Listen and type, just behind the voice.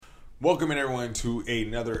Welcome everyone to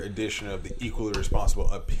another edition of the Equally Responsible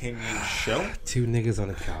Opinion Show. Two niggas on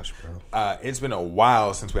the couch, bro. It's been a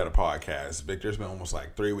while since we had a podcast. Victor, it's been almost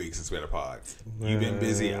like 3 weeks since we had a pod. You've been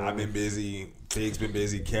busy. I've been busy. Big's been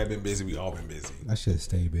busy. Kev been busy. We all been busy. I should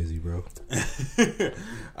stay busy, bro.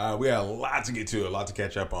 We had a lot to get to, a lot to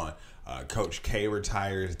catch up on. Coach K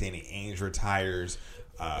retires. Danny Ainge retires.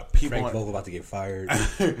 Frank Vogel about to get fired.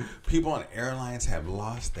 People on airlines have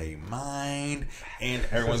lost their mind, and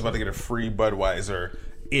everyone's about to get a free Budweiser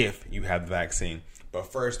if you have the vaccine.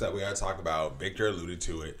 But first up, we got to talk about, Victor alluded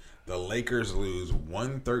to it, the Lakers lose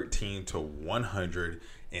 113-100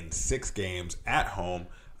 in 6 games at home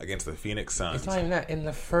against the Phoenix Suns. It's not even that in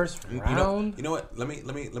the first round. You know what? Let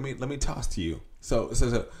me toss to you. So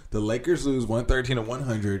the Lakers lose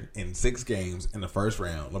 113-100 in 6 games in the first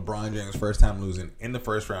round. LeBron James' first time losing in the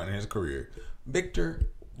first round in his career. Victor,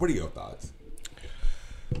 what are your thoughts?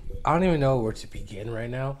 I don't even know where to begin right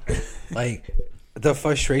now. Like, the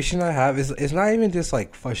frustration I have is it's not even just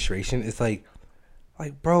like frustration. It's like,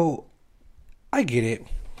 bro, I get it.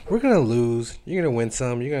 We're gonna lose. You're gonna win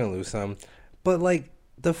some. You're gonna lose some. But like,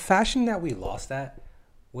 the fashion that we lost at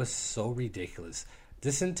was so ridiculous.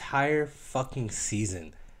 This entire fucking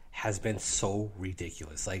season has been so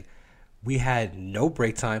ridiculous. Like, we had no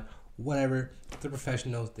break time. Whatever. They're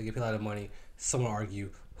professionals. They get paid a lot of money. Some will argue,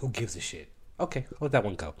 who gives a shit? Okay, let that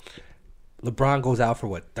one go. LeBron goes out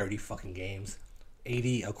for 30 fucking games.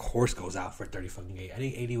 AD, of course, goes out for 30 fucking games. I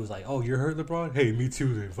think AD was like, "Oh, you're hurt, LeBron? Hey, me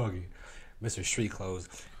too, then. Fuck it." Mr. Street Clothes.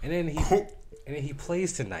 And then he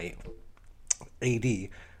plays tonight. AD.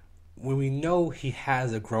 When we know he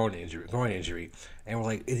has a groin injury, and we're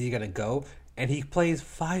like, is he gonna go? And he plays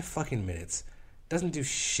 5 fucking minutes, doesn't do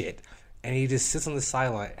shit, and he just sits on the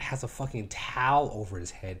sideline, has a fucking towel over his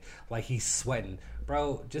head like he's sweating.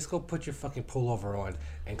 Bro, just go put your fucking pullover on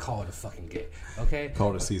and call it a fucking game, okay? Call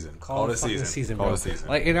it a season. Call it a season, bro. Call it a season.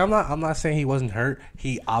 Like, and I'm not saying he wasn't hurt.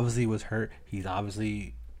 He obviously was hurt. He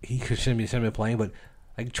shouldn't be playing. But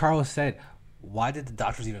like Charles said, why did the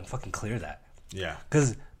doctors even fucking clear that? Yeah,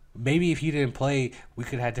 because maybe if he didn't play, we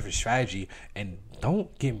could have had a different strategy. And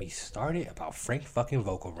don't get me started about Frank fucking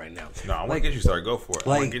Vogel right now. No, I want to get you started. Go for it. I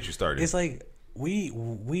want to get you started. It's like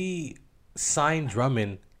we signed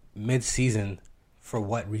Drummond mid-season for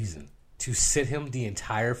what reason? To sit him the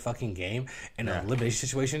entire fucking game in an elimination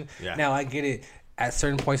situation? Yeah. Now, I get it. At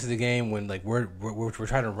certain points of the game when like we're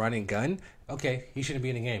trying to run and gun, okay, he shouldn't be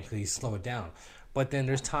in the game because he's slow it down. But then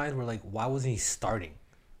there's times where like, why wasn't he starting?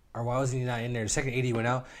 Or why was he not in there? The second AD went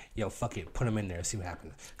out, fuck it, put him in there, see what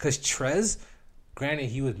happens. Because Trez, granted,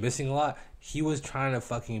 he was missing a lot. He was trying to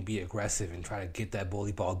fucking be aggressive and try to get that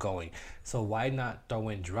bully ball going. So why not throw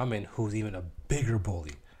in Drummond, who's even a bigger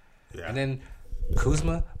bully? Yeah. And then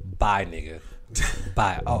Kuzma, bye, nigga.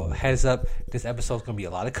 Bye. Oh, heads up, this episode's going to be a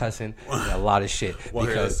lot of cussing and a lot of shit. Well,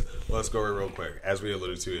 let's go real quick. As we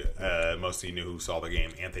alluded to, most of you knew who saw the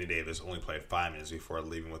game. Anthony Davis only played 5 minutes before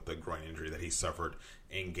leaving with the groin injury that he suffered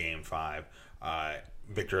in Game 5.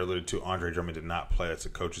 Victor alluded to Andre Drummond did not play. That's a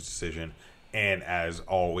coach's decision. And as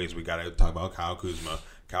always, we got to talk about Kyle Kuzma.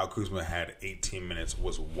 Kyle Kuzma had 18 minutes,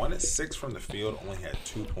 was 1 of 6 from the field, only had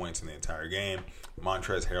 2 points in the entire game.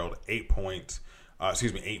 Montrezl Harrell, 8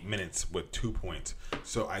 minutes with 2 points.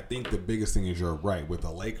 So I think the biggest thing is you're right. With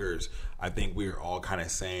the Lakers, I think we were all kind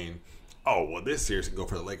of saying, oh, well, this series can go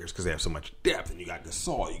for the Lakers because they have so much depth. And you got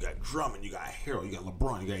Gasol, you got Drummond, you got Harrell, you got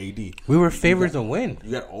LeBron, you got AD. We were favored to win.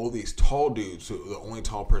 You got all these tall dudes. So the only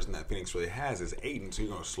tall person that Phoenix really has is Ayton. So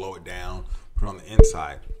you're going to slow it down, put it on the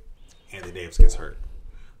inside. Anthony Davis gets hurt.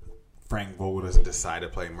 Frank Vogel doesn't decide to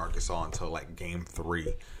play Marc Gasol until like Game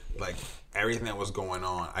 3. Like, everything that was going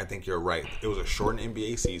on, I think you're right. It was a shortened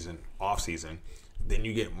NBA season, off season. Then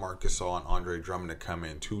you get Marc Gasol and Andre Drummond to come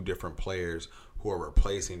in, 2 different players who are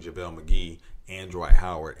replacing JaVale McGee and Dwight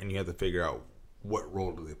Howard, and you have to figure out what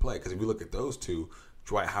role do they play. Because if you look at those two,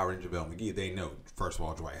 Dwight Howard and JaVale McGee, they know, first of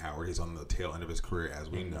all, Dwight Howard, he's on the tail end of his career, as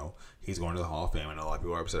we know. He's going to the Hall of Fame. I know a lot of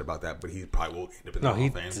people are upset about that, but he probably will end up in the Hall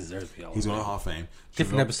of Fame. Deserves to be He's going to the Hall of Fame.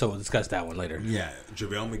 Different episode, we'll discuss that one later. Yeah,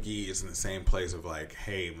 JaVale McGee is in the same place of like,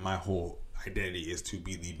 hey, my whole identity is to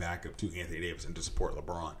be the backup to Anthony Davis and to support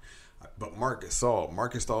LeBron. But Marc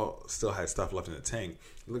Gasol still had stuff left in the tank.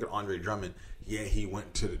 You look at Andre Drummond. Yeah, he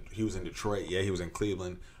was in Detroit. Yeah, he was in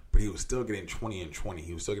Cleveland. But he was still getting 20 and 20.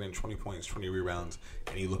 He was still getting 20 points, 20 rebounds.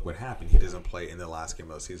 And you look what happened. He doesn't play in the last game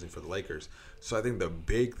of the season for the Lakers. So I think the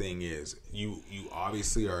big thing is you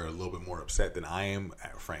obviously are a little bit more upset than I am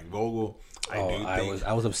at Frank Vogel.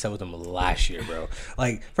 I was upset with him last year, bro.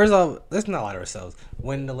 Like, first of all, let's not lie to ourselves.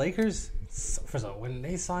 When the Lakers, when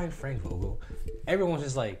they signed Frank Vogel, everyone was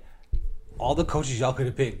just like, all the coaches y'all could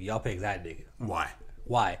have picked, y'all picked that nigga. Why?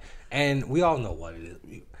 Why? And we all know what it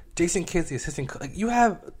is. Jason Kidd's the assistant. Like you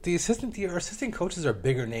have the assistant coaches are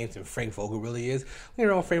bigger names than Frank Vogel really is. You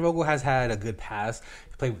know, Frank Vogel has had a good past.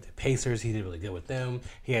 He played with the Pacers. He did really good with them.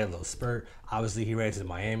 He had a little spurt. Obviously, he ran into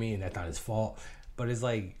Miami, and that's not his fault. But it's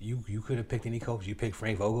like you could have picked any coach. You picked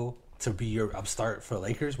Frank Vogel to be your upstart for the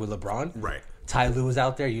Lakers with LeBron. Right. Ty Lue was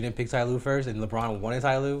out there. You didn't pick Ty Lue first, and LeBron wanted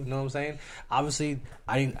Ty Lue. You know what I'm saying? Obviously,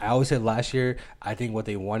 I always said last year, I think what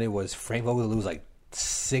they wanted was Frank Vogel to lose like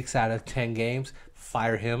 6 out of 10 games,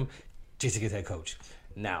 fire him, Jason Kidd's head coach.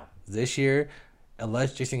 Now, this year,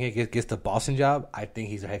 unless Jason Kidd gets the Boston job, I think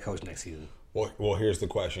he's the head coach next season. Well, here's the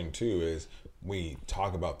question, too, is we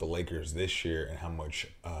talk about the Lakers this year and how much,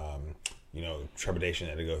 trepidation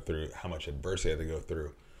they had to go through, how much adversity they had to go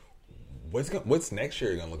through. What's next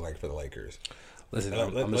year going to look like for the Lakers? Listen,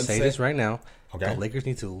 I'm going to say this right now. Okay. The Lakers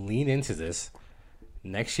need to lean into this.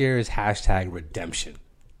 Next year is hashtag redemption.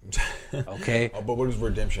 Okay? But what does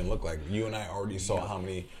redemption look like? You and I already saw how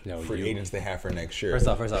many free agents they have for next year. First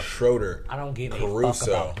off. Schroeder, I don't give Caruso, a fuck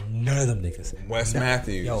about none of them niggas. Wes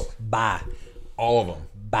Matthews. Yo, bye. All of them.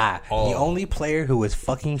 Bye. The only player who is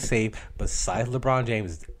fucking safe besides LeBron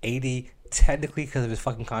James is AD, technically because of his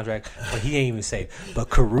fucking contract, but he ain't even safe. But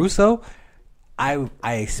Caruso, I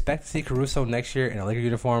expect to see Caruso next year in a Laker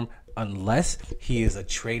uniform unless he is a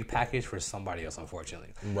trade package for somebody else,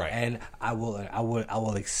 unfortunately. Right. And I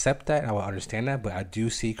will accept that and I will understand that, but I do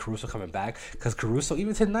see Caruso coming back because Caruso,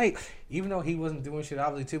 even tonight, even though he wasn't doing shit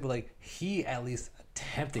obviously too, but like he at least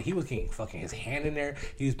attempted. He was getting fucking his hand in there.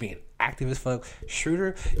 He was being active as fuck.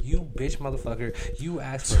 Schroeder, you bitch motherfucker. You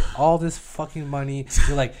asked for all this fucking money.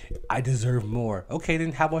 You're like, I deserve more. Okay,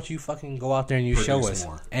 then how about you fucking go out there and show us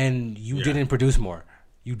more. And you didn't produce more.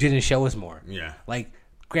 You didn't show us more. Yeah. Like,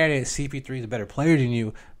 granted, CP3 is a better player than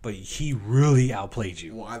you, but he really outplayed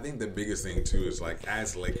you. Well, I think the biggest thing, too, is like,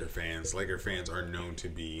 as Laker fans are known to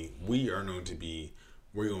be, we're going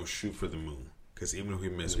to shoot for the moon. Because even if we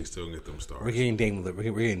miss, we still get them stars. We're getting Dame. We're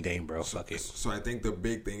getting Dame, bro. Fuck it. So I think the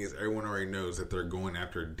big thing is everyone already knows that they're going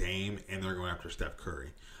after Dame and they're going after Steph Curry.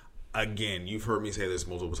 Again, you've heard me say this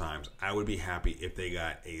multiple times. I would be happy if they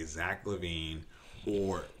got a Zach LaVine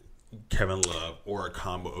or Kevin Love or a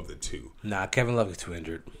combo of the two. Nah, Kevin Love is too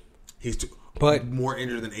injured. He's but more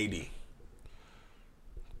injured than AD.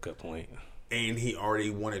 Good point. And he already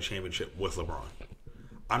won a championship with LeBron.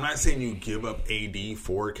 I'm not saying you give up AD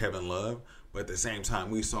for Kevin Love, but at the same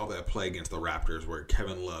time, we saw that play against the Raptors where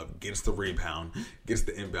Kevin Love gets the rebound, gets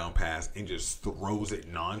the inbound pass, and just throws it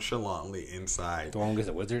nonchalantly inside. The one against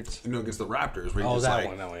the Wizards? Against the Raptors.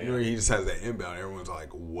 Where he just has that inbound. Everyone's like,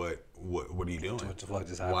 what are you doing? What the fuck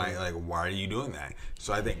just happened? Why are you doing that?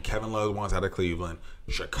 So I think Kevin Love wants out of Cleveland.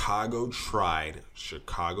 Chicago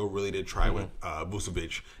really did try with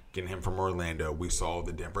Vucevic, getting him from Orlando. We saw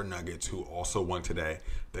the Denver Nuggets, who also won today.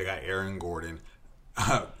 They got Aaron Gordon.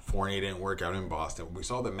 Fournier didn't work out in Boston. We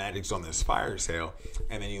saw the Magic's on this fire sale,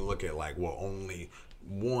 and then you look at only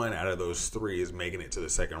one out of those three is making it to the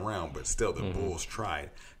second round, but still the Bulls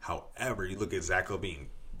tried. However, you look at Zach LaVine,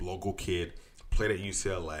 local kid, played at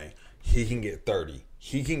UCLA. He can get 30.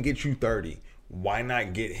 He can get you 30. Why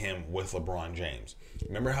not get him with LeBron James?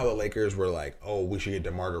 Remember how the Lakers were like, oh, we should get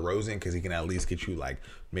DeMar DeRozan because he can at least get you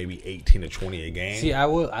maybe 18 to 20 a game? See, I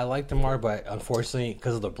like DeMar, but unfortunately,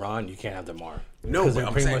 because of LeBron, you can't have DeMar. No, because but they're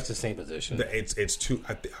I'm pretty saying much the same position. It's too.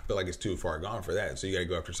 I feel like it's too far gone for that. So you got to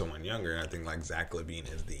go after someone younger. And I think Zach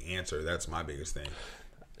LaVine is the answer. That's my biggest thing.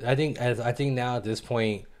 I think now at this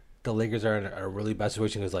point, the Lakers are in a really bad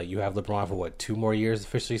situation because you have LeBron for 2 more years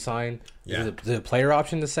officially signed. Yeah. The player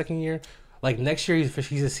option the second year. Next year,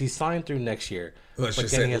 he's signed through next year. Let's but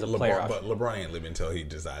just then say he has a player option. But LeBron ain't leaving until he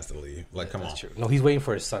decides to leave. Come on. True. No, he's waiting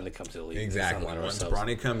for his son to come to the league. Exactly. Once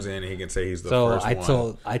Bronny comes in, he can say he's the first one.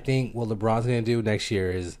 So I think what LeBron's going to do next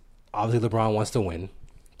year is obviously LeBron wants to win.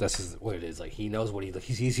 That's what it is. He knows what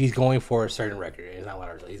he's going for a certain record. It's not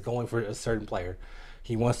what he's going for a certain player.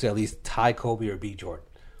 He wants to at least tie Kobe or beat Jordan.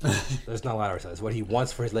 There's not a lot of ourselves. What he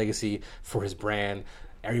wants for his legacy, for his brand.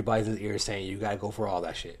 Everybody's in his ear saying you got to go for all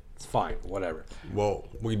that shit. It's fine, whatever. Well,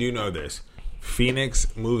 we do know this.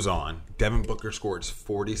 Phoenix moves on. Devin Booker scores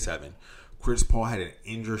 47. Chris Paul had an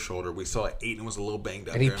injured shoulder. We saw Ayton was a little banged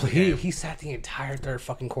up. And he sat the entire third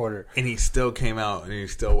fucking quarter. And he still came out and he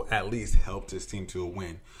still at least helped his team to a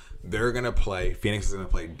win. Phoenix is going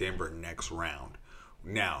to play Denver next round.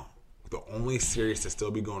 Now, the only series to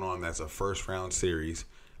still be going on that's a first round series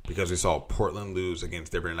because we saw Portland lose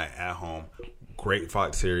against Denver tonight at home. Great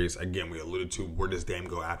fight series. Again, we alluded to where does Dame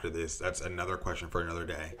go after this? That's another question for another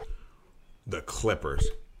day. The Clippers.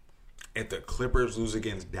 If the Clippers lose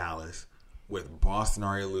against Dallas, with Boston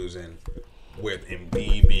already losing, with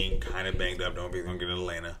Embiid being kind of banged up, don't be going to get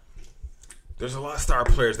Atlanta. There's a lot of star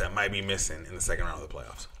players that might be missing in the second round of the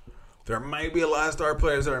playoffs. There might be a lot of star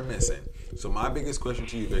players that are missing. So my biggest question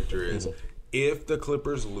to you, Victor, is if the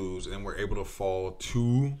Clippers lose and we're able to fall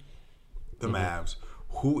to the Mavs,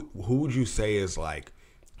 who would you say is like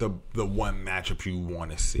the one matchup you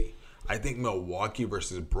want to see? I think Milwaukee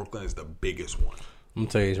versus Brooklyn is the biggest one. I'm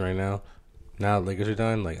gonna tell you this right now. Now the Lakers are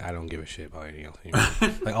done. Like, I don't give a shit about anything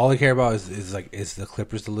else. Like, all I care about is the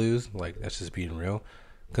Clippers to lose. Like, that's just being real.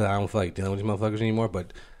 Because I don't feel like dealing with these motherfuckers anymore.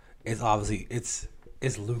 But it's obviously it's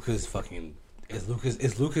Luka's fucking it's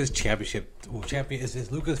Luka's championship champion.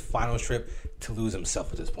 It's Luka's final trip to lose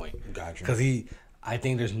himself at this point. Gotcha. Because I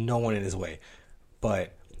think there's no one in his way.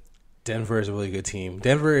 But Denver is a really good team.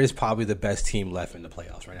 Denver is probably the best team left in the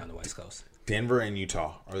playoffs right now on the West Coast. Denver and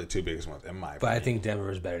Utah are the two biggest ones, in my opinion. But I think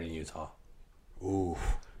Denver is better than Utah. Ooh.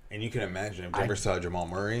 And you can imagine if Denver saw Jamal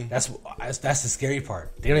Murray. That's the scary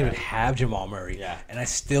part. They don't even have Jamal Murray. Yeah. And I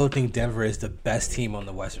still think Denver is the best team on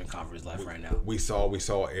the Western Conference left right now. We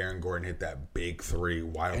saw Aaron Gordon hit that big three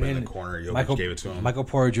wide open in the corner. Jokic gave it to him. Michael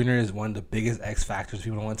Porter Jr. is one of the biggest X factors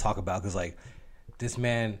people don't want to talk about because, like, this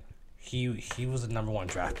man, he was the number one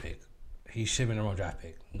draft pick. He should have been the number one draft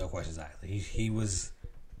pick. No questions asked. He was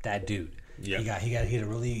that dude. Yeah. He had a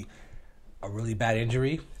really bad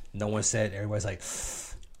injury. No one said. Everybody's like,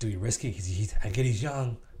 do we risk it? I get he's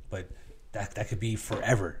young, but that could be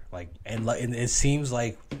forever. Like, and it seems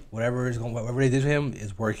like whatever they did to him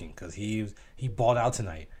is working because he balled out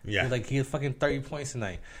tonight. Yeah, he had fucking 30 points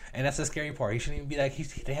tonight, and that's the scary part. He shouldn't even be like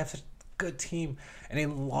they have such a good team, and they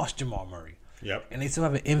lost Jamal Murray. Yep. And they still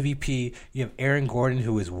have an MVP. You have Aaron Gordon,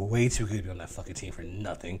 who is way too good to be on that fucking team for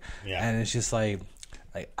nothing. Yeah. And it's just like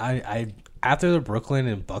I after the Brooklyn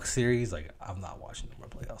and Bucks series, like, I'm not watching no more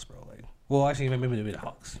playoffs, bro. Like, well, actually, maybe the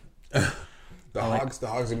Hawks. The Hawks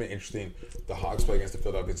have been interesting. The Hawks play against the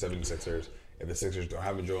Philadelphia 76ers. If the Sixers don't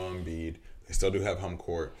have a Joel Embiid, they still do have home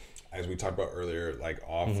court. As we talked about earlier, like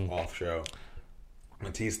off show,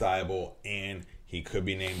 Matisse Thybulle, and he could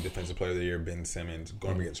be named Defensive Player of the Year, Ben Simmons,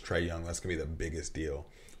 going up against Trae Young. That's going to be the biggest deal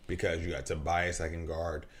because you got Tobias that can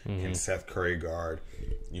guard, and Seth Curry guard.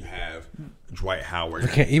 You have Dwight Howard.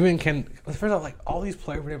 First off, like, all these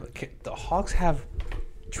players, the Hawks have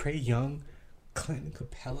Trae Young, Clinton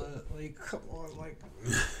Capella. Like, come on, like,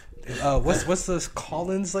 what's this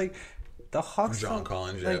Collins? Like, the Hawks, John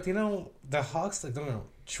Collins. Like, the Hawks, like,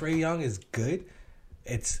 Trae Young is good.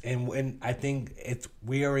 And I think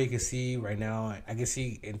we already can see right now. I can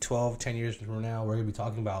see in 10 years from now, we're gonna be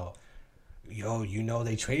talking about,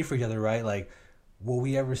 they traded for each other, right? Like, will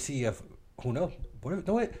we ever see who knows?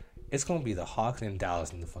 What? It's gonna be the Hawks and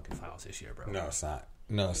Dallas in the fucking finals this year, bro. No, it's not.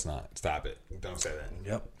 No, it's not. Stop it. Don't say that.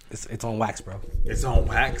 Yep. It's on wax, bro. It's on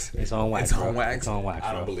wax? It's on wax, It's bro. on wax? It's on wax,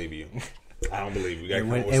 I bro. don't believe you. I don't believe you.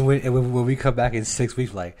 And when we come back in 6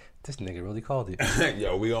 weeks, like, this nigga really called it.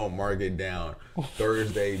 Yo, we gonna mark it down.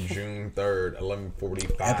 Thursday, June 3rd,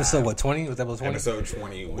 11:45. Episode what, 20? Was that episode 20? Episode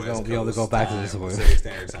 20. We're gonna be able to go back to this one. Pacific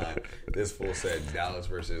Standard Time. This fool said Dallas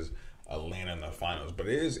versus Atlanta in the finals. But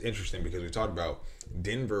it is interesting because we talked about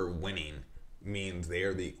Denver winning means they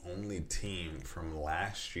are the only team from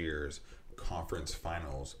last year's conference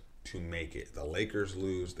finals to make it. The Lakers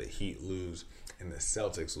lose, the Heat lose, and the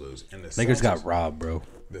Celtics lose. And the Lakers got robbed, bro.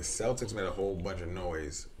 The Celtics made a whole bunch of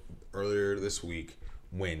noise earlier this week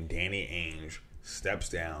when Danny Ainge steps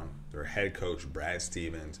down. Their head coach, Brad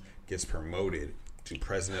Stevens, gets promoted to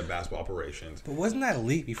president of basketball operations. But wasn't that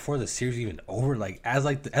leaked before the series even over? I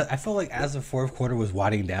felt like as the fourth quarter was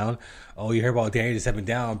winding down, you hear about Danny just stepping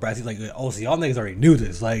down. Brad Stevens so y'all niggas already knew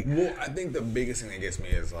this. Like, well, I think the biggest thing that gets me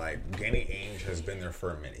is like Danny Ainge has been there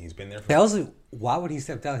for a minute. He's been there for. Why would he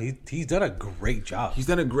step down? He's done a great job. He's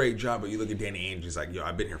done a great job, but you look at Danny Ainge, he's like,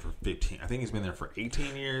 I've been here for 15. I think he's been there for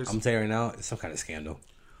 18 years. I'm telling you right now, it's some kind of scandal.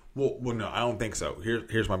 Well, no, I don't think so.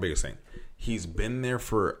 Here's my biggest thing. He's been there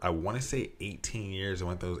for, I want to say 18 years. And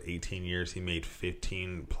with those 18 years, he made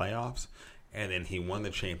 15 playoffs. And then he won the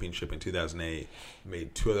championship in 2008,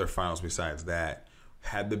 made 2 other finals besides that,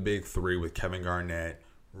 had the big 3 with Kevin Garnett,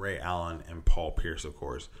 Ray Allen, and Paul Pierce, of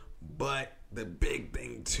course. But the big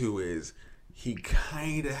thing, too, is he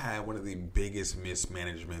kind of had one of the biggest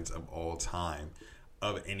mismanagements of all time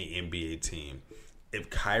of any NBA team. If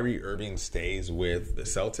Kyrie Irving stays with the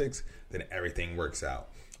Celtics, then everything works out.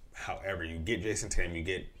 However, you get Jason Tatum, you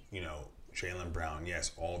get, Jaylen Brown.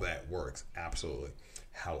 Yes, all that works. Absolutely.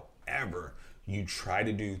 However, you try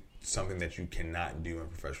to do something that you cannot do in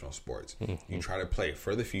professional sports. Mm-hmm. You try to play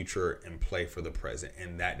for the future and play for the present,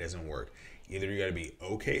 and that doesn't work. Either you got to be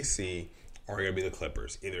OKC or you got to be the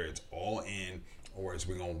Clippers. Either it's all in or is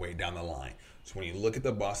we going to wait down the line? So when you look at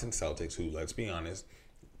the Boston Celtics, who, let's be honest,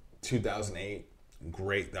 2008,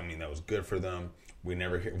 great. I mean, that was good for them. We'll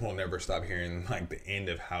never stop hearing like the end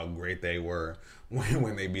of how great they were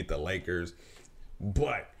when they beat the Lakers.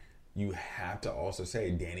 But you have to also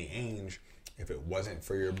say Danny Ainge, if it wasn't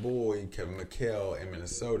for your boy Kevin McHale in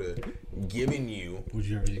Minnesota giving you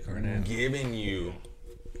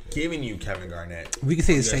Kevin Garnett. We can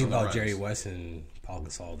say the same about Jerry West and Paul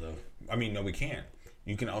Gasol, though. I mean, no, we can't.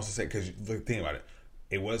 You can also say, because think about it.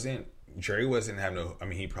 It wasn't, Jerry West didn't have no, I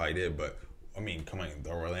mean, he probably did, but, I mean, come on,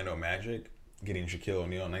 the Orlando Magic, getting Shaquille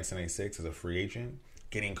O'Neal in 1996 as a free agent,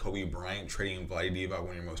 getting Kobe Bryant, trading Vlade Divac, one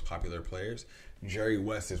of your most popular players. Jerry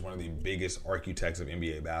West is one of the biggest architects of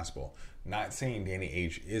NBA basketball. Not saying Danny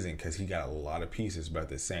Ainge isn't, because he got a lot of pieces, but at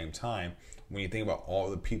the same time, when you think about all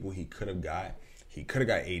the people he could have got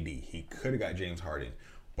AD, he could have got James Harden,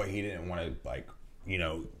 but he didn't want to, like, you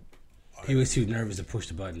know... He was too nervous to push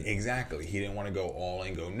the button. Exactly. He didn't want to go all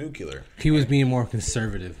in, go nuclear. He was being more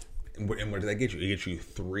conservative. And what did that get you? It gets you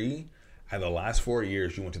 3. Out of the last 4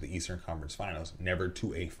 years, you went to the Eastern Conference Finals, never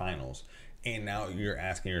to a Finals. And now you're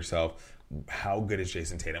asking yourself, how good is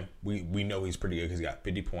Jason Tatum? We know he's pretty good because he got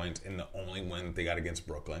 50 points in the only win that they got against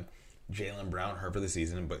Brooklyn. Jaylen Brown hurt for the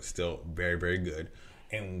season, but still very, very good.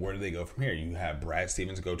 And where do they go from here? You have Brad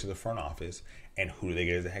Stevens go to the front office, and who do they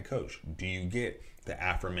get as a head coach? Do you get the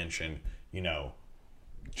aforementioned, you know,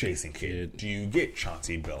 Jason Kidd? Do you get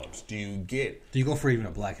Chauncey Billups? Do you go for even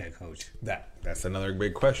a black head coach? That's another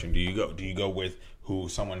big question. Do you go with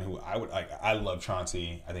someone who I would like? I love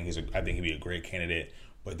Chauncey. I think he'd be a great candidate.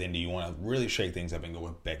 But then do you want to really shake things up and go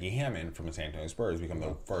with Becky Hammond from the San Antonio Spurs, become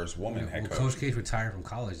the first woman head coach? Coach K retired from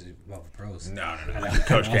college. Well, for pros. No.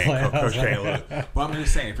 Coach K. But I'm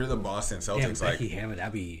just saying, if you're the Boston Celtics, Becky Hammond,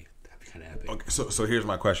 that'd be kind of epic. Okay, so here's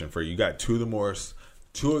my question for you. You got two of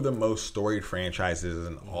the most storied franchises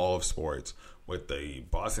in all of sports with the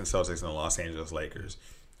Boston Celtics and the Los Angeles Lakers.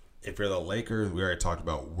 If you're the Lakers, we already talked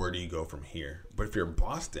about where do you go from here. But if you're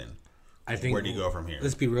Boston, where do you go from here?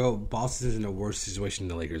 Let's be real. Boston is in a worse situation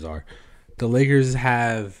than the Lakers are. The Lakers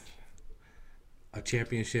have a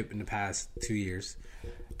championship in the past 2 years,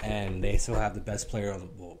 and they still have the best player,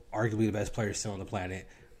 arguably the best player still on the planet.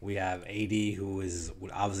 We have AD, who is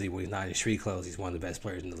obviously, when he's not in street clothes, he's one of the best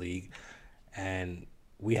players in the league. And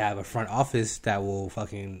we have a front office that will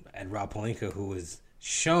and Rob Pelinka, who has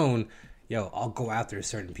shown, I'll go after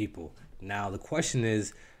certain people. Now, the question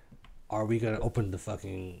is, are we going to open the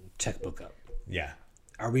fucking checkbook up? Yeah.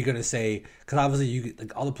 Are we going to say, because obviously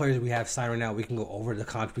all the players we have signed right now, we can go over the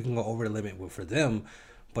contract, we can go over the limit for them,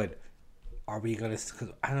 but are we going to, because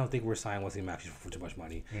I don't think we're signing Wesley Matthews for too much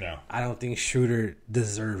money. No. I don't think Schroeder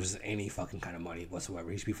deserves any fucking kind of money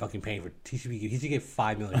whatsoever. He should be fucking paying for, he should get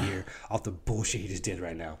 $5 million a year off the bullshit he just did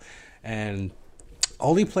right now. And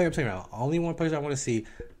only one player I want to see,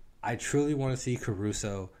 I truly want to see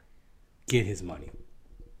Caruso get his money.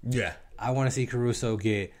 Yeah. I want to see Caruso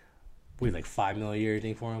get, like $5 million a year, you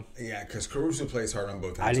think, for him? Yeah, because Caruso plays hard on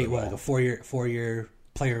both ends. I think, like a four-year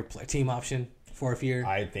player team option, fourth year?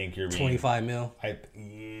 I think you're being... $25 million? I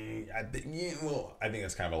think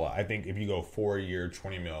that's kind of a lot. I think if you go 4-year,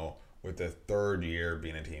 $20 million, with the third year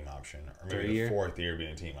being a team option, or maybe the fourth year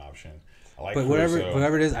being a team option. I like Caruso.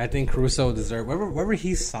 Whatever it is, I think Caruso deserves, wherever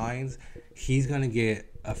he signs, he's going to get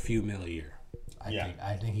a few million a year.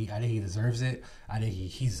 I think he deserves it. I think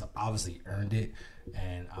he's obviously earned it,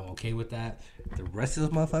 and I'm okay with that. The rest of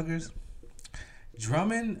those motherfuckers,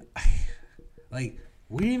 Drummond, like,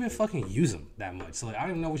 we didn't even fucking use him that much. So, like, I don't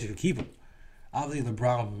even know what you could keep him. Obviously,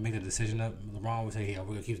 LeBron made the decision up. LeBron would say, "Hey, we're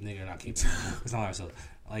gonna keep the nigga or not keep him." It's not ourselves.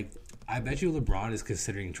 Like, I bet you LeBron is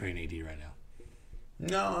considering trading AD right now.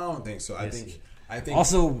 No, I don't think so. I think.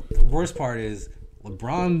 Also, the worst part is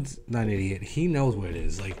LeBron's not an idiot. He knows what it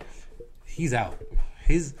is. Like, he's out.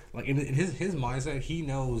 In his mindset, he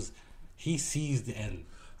knows. He sees the end.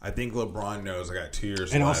 I think LeBron knows. I got 2 years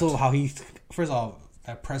left. And also how first of all,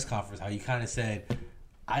 that press conference, how he kind of said,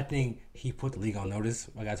 I think he put the league on notice.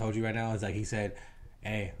 Like I told you right now, it's like he said,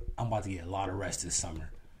 "Hey, I'm about to get a lot of rest this summer."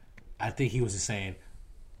 I think he was just saying,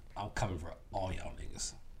 "I'm coming for all y'all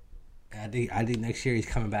niggas." And I think next year he's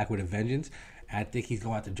coming back with a vengeance. And I think he's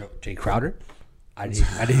going after Jay Crowder. I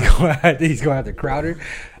think he's going after Crowder.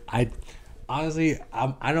 I don't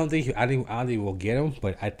think we'll get him,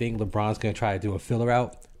 but I think LeBron's going to try to do a filler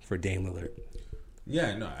out for Dame Lillard.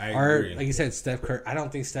 Yeah, no, I agree. Like you said, Steph Curry. I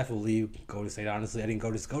don't think Steph will leave Golden State. Honestly, I think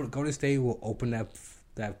Golden State will open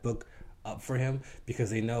that book up for him because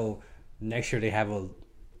they know next year they have an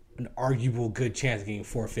arguable good chance of getting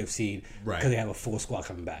 4th, 5th seed because they have a full squad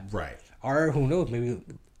coming back. Right. Or who knows? Maybe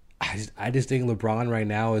I just think LeBron right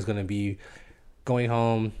now is going to be going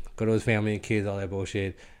home, go to his family and kids, all that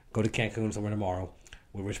bullshit. Go to Cancun somewhere tomorrow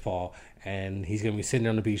with Rich Paul, and he's gonna be sitting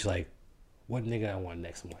on the beach like, what nigga I want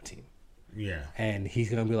next on my team? Yeah. And he's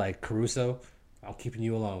gonna be like, Caruso, I'm keeping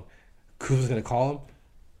you alone. Kuzma's gonna call him,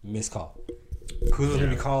 missed call. Kuzma's gonna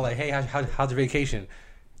be called like, hey, how's the vacation?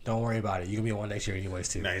 Don't worry about it. You're gonna be on one next year anyways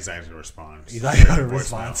too. No, he's not gonna respond. He's not gonna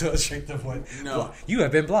respond to a straight up one. No, you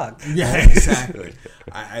have been blocked. Yeah, exactly.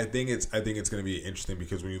 I think it's gonna be interesting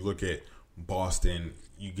because when you look at Boston,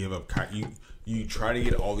 you give up. You try to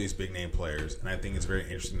get all these big name players, and I think it's very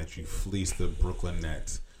interesting that you fleece the Brooklyn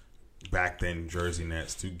Nets, back then Jersey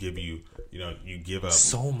Nets, to give you give up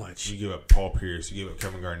so much. You give up Paul Pierce, you give up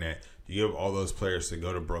Kevin Garnett, you give up all those players to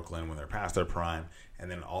go to Brooklyn when they're past their prime,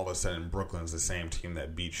 and then all of a sudden Brooklyn's the same team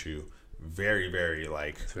that beat you. Very, very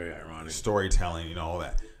it's very ironic. Storytelling, all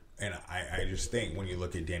that. And I just think when you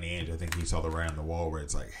look at Danny Ainge, I think he saw the writing on the wall where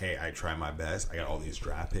it's like, hey, I tried my best. I got all these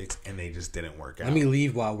draft picks, and they just didn't work out. Let me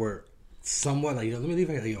leave while we're somewhat like, let me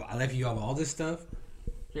leave. I left you out with all this stuff.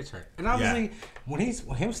 Your turn. And obviously, when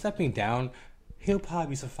him stepping down, he'll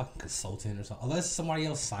probably be some fucking consultant or something. Unless somebody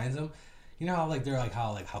else signs him. You know how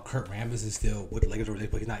how Kurt Rambis is still with the Lakers,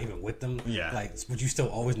 but he's not even with them. Yeah. Like, but you still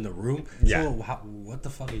always in the room. Yeah. So what the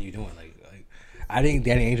fuck are you doing? Like I think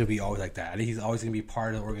Danny Ainge will be always like that. I think he's always gonna be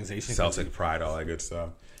part of the organization. Celtic pride, all that good stuff.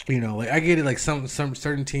 I get it. Like some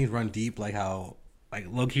certain teams run deep, like how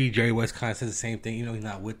low key Jerry West kind of says the same thing. He's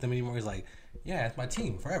not with them anymore. He's like, yeah, it's my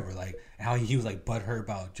team forever. Like how he was like butthurt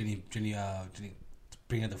about Jenny bringing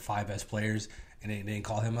up the 5 best players. And they didn't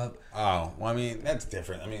call him up? Oh, well, I mean, that's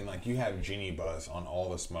different. I mean, like, you have Genie Buzz on All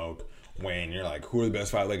the Smoke when you're like, who are the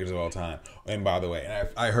best 5 Lakers of all time? And by the way, and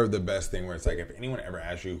I heard the best thing where it's like, if anyone ever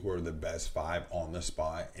asks you who are the best 5 on the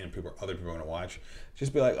spot and other people are going to watch,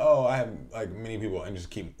 just be like, oh, I have, like, many people, and just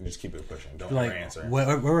keep it pushing. Don't ever answer.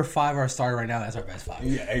 We're 5 are starting right now. That's our best 5.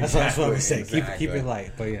 Yeah, exactly. That's what I'm saying. Exactly. Keep it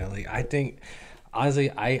light. But, I think, honestly,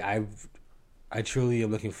 I truly am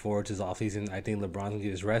looking forward to this offseason. I think LeBron's going to get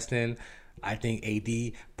his rest in. I think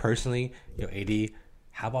AD, personally, AD,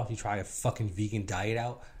 how about you try a fucking vegan diet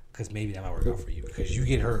out? Because maybe that might work out for you. Because you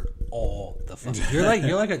get hurt all the fucking.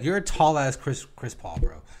 You're a tall ass Chris Paul,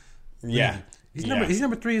 bro. Yeah. He's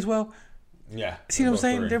number 3 as well. Yeah. See what I'm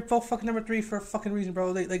saying? 3. They're both fucking number 3 for a fucking reason,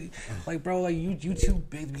 bro. Bro, you too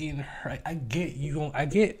big to be getting hurt. I get you. I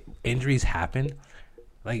get injuries happen.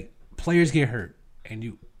 Like, players get hurt, and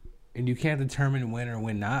you can't determine when or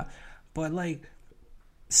when not. But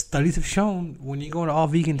studies have shown when you go on an all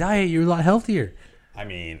vegan diet, you're a lot healthier. I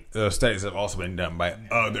mean, those studies have also been done by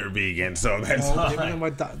other vegans, so that's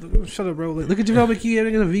shut up, bro. Look at JaVale McGee. I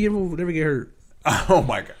think a vegan will never get hurt. Oh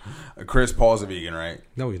my god, Chris Paul's a vegan, right?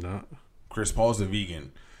 No, he's not. Chris Paul's a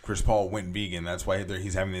vegan. Chris Paul went vegan. That's why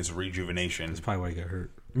he's having this rejuvenation. That's probably why he got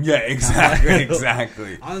hurt. Yeah,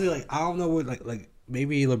 exactly. Honestly, I don't know what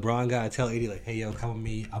maybe LeBron gotta tell AD hey, yo, come with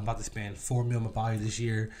me. I'm about to spend $4 million on my body this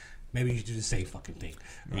year. Maybe you should do the same fucking thing.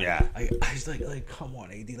 Yeah. I just come on,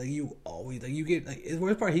 AD. You always you get the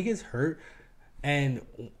worst part. He gets hurt, and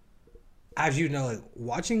as you know,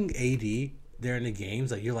 watching AD during the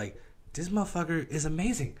games, you're like, this motherfucker is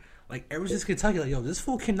amazing. Ever since Kentucky, yo, this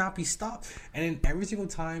fool cannot be stopped. And then every single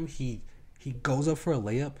time he goes up for a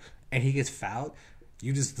layup and he gets fouled,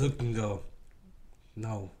 you just look and go,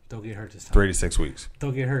 no, don't get hurt this time. 3 to 6 weeks.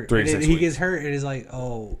 Don't get hurt. 3 to 6 weeks. He gets hurt and it's like,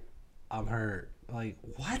 oh, I'm hurt.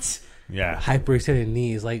 What? Yeah. Hyperextended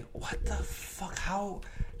knees. What the fuck? How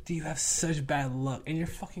do you have such bad luck? And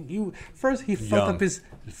you first he fucked up his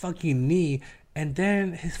fucking knee, and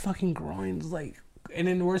then his fucking groin's and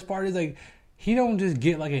then the worst part is he don't just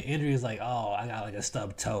get an injury. It's oh, I got a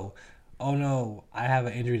stub toe. Oh no, I have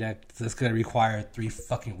an injury that's gonna require 3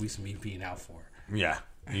 fucking weeks of me being out for. Yeah.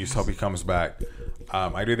 You just hope he comes back.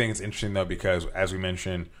 I do think it's interesting though because as we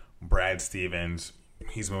mentioned, Brad Stevens,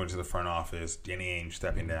 he's moving to the front office. Danny Ainge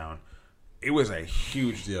stepping down. It was a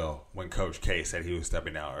huge deal when Coach K said he was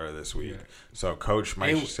stepping down earlier this week. Yeah. So Coach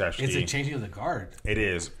Mike Krzyzewski. It's a changing of the guard. It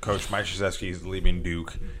is. Coach Mike Krzyzewski is leaving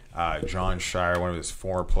Duke. John Shire, one of his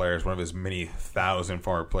former players, one of his many thousand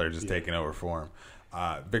former players, is taking over for him.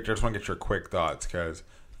 Victor, I just want to get your quick thoughts because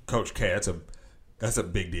Coach K, that's a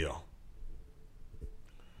big deal.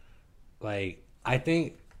 I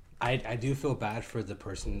think I do feel bad for the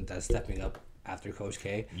person that's stepping up after Coach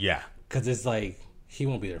K. Yeah. Because it's he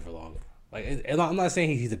won't be there for long. I'm not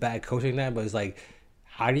saying he's a bad coach in that, but it's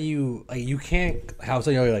how do you, you can't, how I was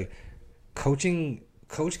saying earlier, coaching,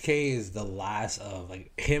 Coach K is the last of,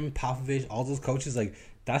 him, Popovich, all those coaches,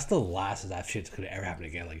 that's the last of that shit that could ever happen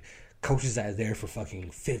again. Coaches that are there for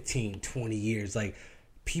fucking 15, 20 years,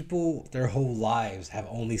 people their whole lives have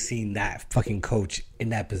only seen that fucking coach in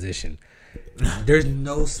that position. There's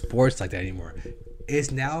no sports like that anymore.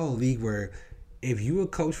 It's now a league where if you were a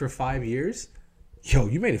coach for 5 years, yo,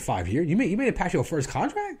 you made it 5 years. You made it past your first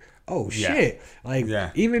contract. Oh shit!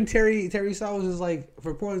 Even Terry Sowers is like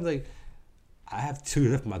for Portland, like I have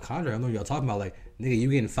 2 left in my contract. I know what y'all talking about. Like nigga, you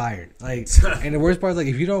getting fired. Like, and the worst part is like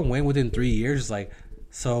if you don't win within 3 years, it's like.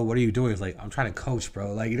 So what are you doing? It's like I'm trying to coach,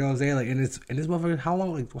 bro. Like you know what I'm saying? Like and this motherfucker, how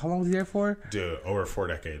long was he there for? Dude, over 4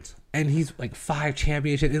 decades. And he's like 5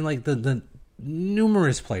 championships and like the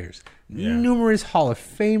numerous players, numerous Hall of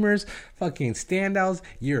Famers, fucking standouts,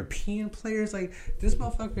 European players. Like this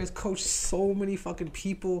motherfucker has coached so many fucking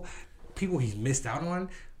people he's missed out on.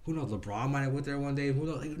 Who knows? LeBron might have went there one day. Who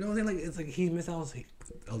knows? Like, you know what I'm saying? Like it's like he's missed out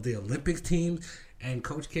on the Olympics teams. And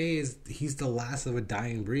Coach K he's the last of a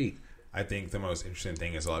dying breed. I think the most interesting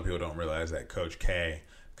thing is a lot of people don't realize that Coach K,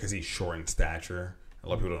 because he's short in stature, a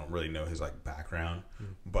lot of people don't really know his like background.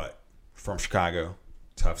 But from Chicago,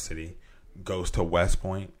 tough city, goes to West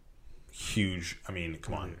Point, huge. I mean,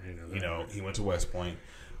 come on, he went to West Point,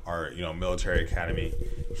 our military academy.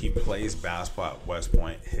 He plays basketball at West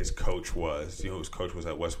Point. His coach was, you know, who his coach was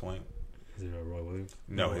at West Point? Is it Roy Williams?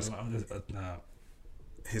 No, his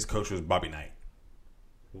coach was Bobby Knight.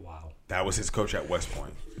 Wow. That was his coach at West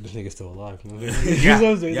Point. This nigga's still alive.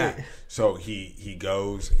 Yeah. So he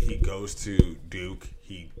goes to Duke.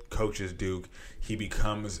 He coaches Duke. He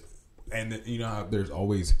becomes, and you know how there's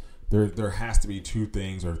always there has to be 2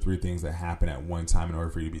 things or 3 things that happen at one time in order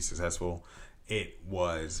for you to be successful. It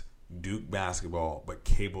was Duke basketball, but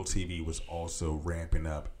cable TV was also ramping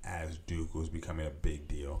up as Duke was becoming a big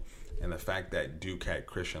deal. And the fact that Duke had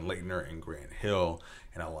Christian Laettner and Grant Hill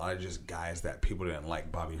and a lot of just guys that people didn't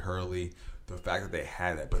like, Bobby Hurley, the fact that they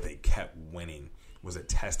had that, but they kept winning was a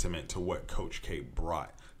testament to what Coach K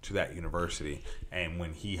brought to that university. And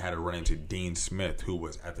when he had to run into Dean Smith, who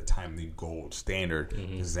was at the time the gold standard,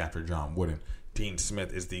 this is after John Wooden, Dean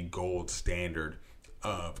Smith is the gold standard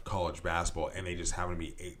of college basketball, and they just happen to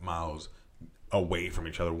be 8 miles away from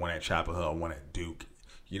each other, one at Chapel Hill, one at Duke.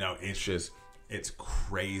 You know, it's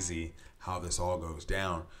crazy how this all goes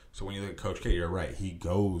down. So when you look at Coach K, you're right. He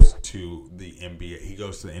goes to the NBA. He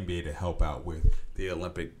goes to the NBA to help out with the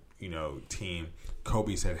Olympic, team.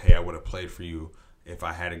 Kobe said, "Hey, I would have played for you if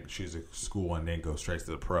I had to choose a school and then go straight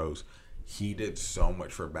to the pros." He did so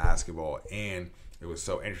much for basketball, and it was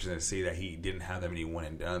so interesting to see that he didn't have that many one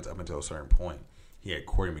and dones up until a certain point. He had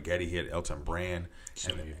Corey Maggette, he had Elton Brand,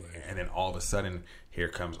 and then all of a sudden, here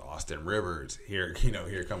comes Austin Rivers. Here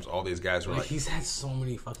comes all these guys who are like he's had so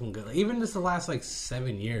many fucking good. Even just the last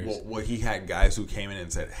 7 years. Well, he had guys who came in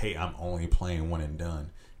and said, "Hey, I'm only playing one and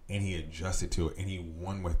done," and he adjusted to it and he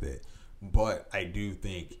won with it. But I do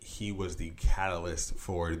think he was the catalyst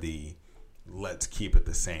for the let's keep it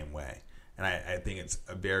the same way, and I think it's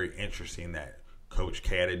very interesting that Coach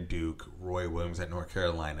K at Duke, Roy Williams at North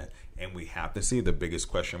Carolina, and we have to see the biggest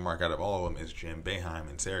question mark out of all of them is Jim Boeheim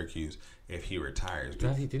in Syracuse if he retires.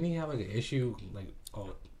 Didn't he have an issue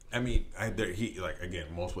I mean, he again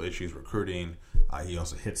multiple issues recruiting. He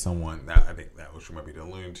also hit someone that I think that was you might be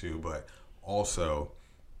alluding to, but also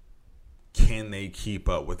can they keep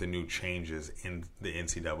up with the new changes in the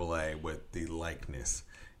NCAA with the likeness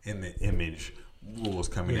and the image rules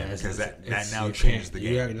coming in, because that now changes the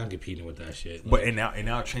game. You're not competing with that shit. But and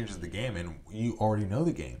now it changes the game, and you already know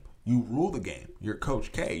the game. You rule the game. You're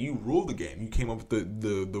Coach K. You rule the game. You came up with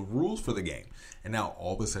the rules for the game, and now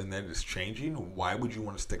all of a sudden that is changing. Why would you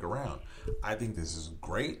want to stick around? I think this is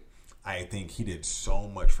great. I think he did so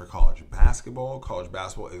much for college basketball. College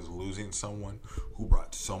basketball is losing someone who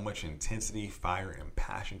brought so much intensity, fire, and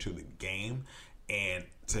passion to the game. And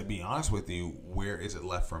to be honest with you, where is it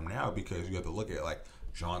left from now? Because you have to look at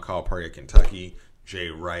John Calipari at Kentucky, Jay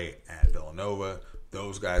Wright at Villanova.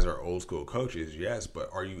 Those guys are old school coaches, yes, but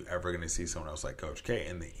are you ever going to see someone else like Coach K?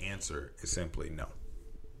 And the answer is simply no.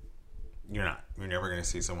 You're not. You're never going to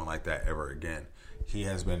see someone like that ever again. He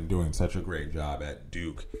has been doing such a great job at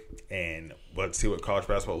Duke, and let's see what college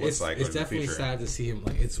basketball looks like. It's definitely sad to see him.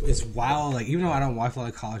 It's wild. Even though I don't watch a lot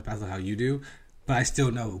of college basketball how you do, but I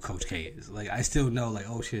still know who Coach K is. I still know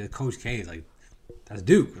oh shit, Coach K is that's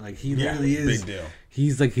Duke. He literally is. Big deal.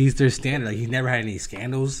 He's their standard. He's never had any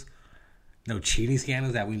scandals, no cheating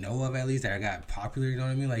scandals that we know of at least that got popular. You know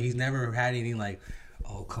what I mean? He's never had anything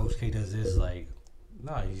Coach K does this.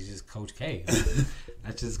 No, he's just Coach K.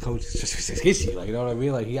 That's just Coach. It's just sketchy. You know what I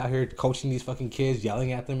mean? He out here coaching these fucking kids,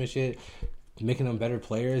 yelling at them and shit, making them better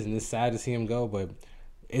players. And it's sad to see him go, but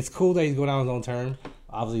it's cool that he's going out on his own term.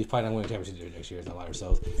 Obviously, he's probably not winning a championship next year. It's not like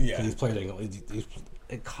ourselves. Yeah. These players,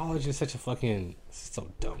 college is such a fucking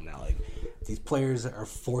so dumb now. Like these players are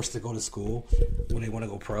forced to go to school when they want to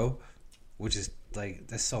go pro, which is like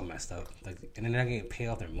that's so messed up. Like, and then they're not getting paid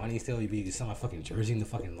off their money still. You be sell my fucking jersey in the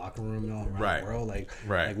fucking locker room and all around the world. Like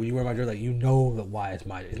when you wear my jersey, like you know that why it's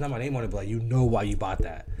not my name on it, but like you know why you bought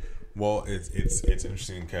that. Well, it's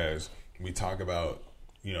interesting because we talk about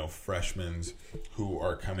freshmen who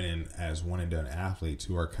are coming in as one and done athletes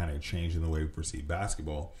who are kind of changing the way we perceive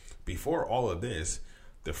basketball. Before all of this,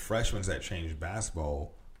 the freshmen that changed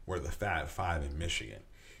basketball were the Fab Five in Michigan.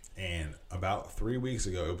 And about 3 weeks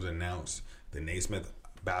ago, it was announced the Naismith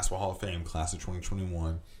Basketball Hall of Fame class of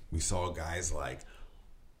 2021. We saw guys like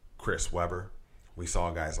Chris Webber. We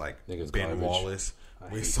saw guys like Ben Wallace.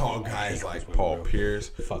 We saw guys like Paul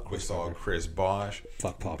Pierce. We saw Chris Bosh.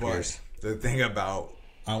 Fuck Paul Pierce. The thing about,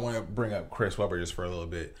 I want to bring up Chris Webber just for a little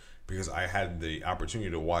bit because I had the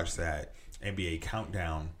opportunity to watch that NBA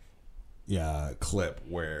Countdown clip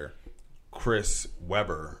where Chris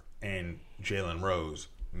Webber and Jalen Rose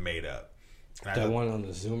made up. That one on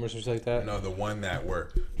the Zoom or something like that? No, the one that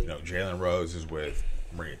where Jalen Rose is with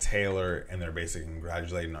Maria Taylor, and they're basically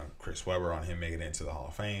congratulating on Chris Webber on him making it into the Hall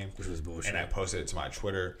of Fame, which was bullshit. And I posted it to my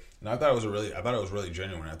Twitter, and I thought it was really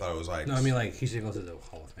genuine. I thought it was like, no, I mean like he should go to the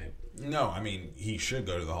Hall of Fame. No, I mean he should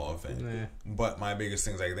go to the Hall of Fame. Nah. But my biggest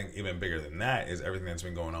things, I think, even bigger than that, is everything that's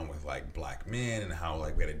been going on with like black men and how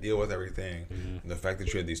like we had to deal with everything. Mm-hmm. And the fact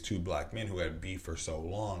that you had these two black men who had beef for so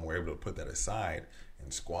long were able to put that aside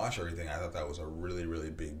and squash everything. I thought that was a really, really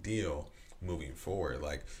big deal moving forward.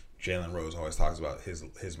 Like Jalen Rose always talks about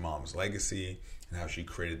his mom's legacy and how she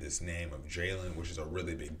created this name of Jalen, which is a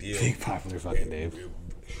really big deal. Big popular fucking name.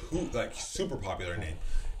 Like super popular name.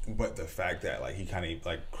 But the fact that like he kind of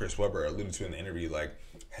like Chris Webber alluded to in the interview, like,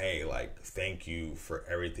 hey, like thank you for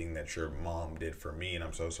everything that your mom did for me, and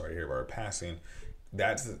I'm so sorry to hear about her passing.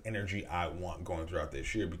 That's the energy I want going throughout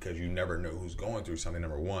this year because you never know who's going through something,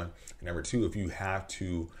 number one. And number two, if you have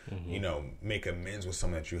to, make amends with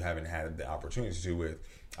someone that you haven't had the opportunity to with,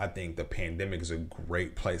 I think the pandemic is a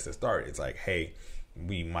great place to start. It's like, hey,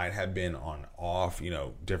 we might have been off,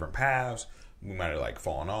 different paths. We might have like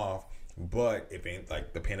fallen off. But if ain't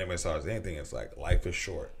like the pandemic saw us anything, it's like life is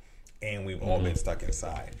short. And we've all been stuck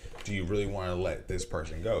inside. Do you really want to let this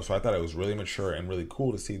person go? So I thought it was really mature and really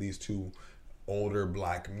cool to see these two older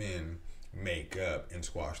black men make up and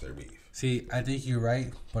squash their beef. See, I think you're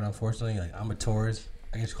right, but unfortunately, like I'm a Taurus.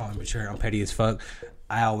 I guess you call me mature. I'm petty as fuck.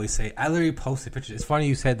 I always say, I literally posted pictures. It's funny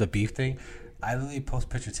you said the beef thing. I literally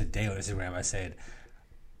posted a picture today on Instagram. I said,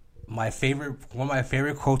 one of my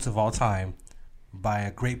favorite quotes of all time by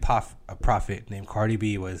a great prophet named Cardi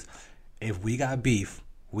B was, if we got beef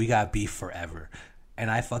forever.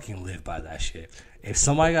 And I fucking live by that shit. If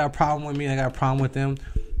somebody got a problem with me, I got a problem with them,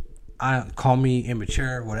 call me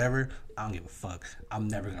immature, whatever, I don't give a fuck. I'm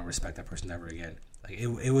never going to respect that person ever again. Like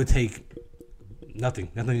it would take nothing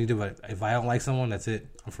to do with it. If I don't like someone, that's it.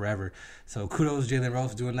 I'm forever. So kudos to Jalen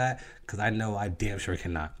Rose for doing that because I know I damn sure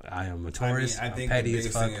cannot. I am a Taurus. I think petty the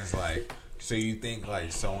biggest as fuck. thing is like, so you think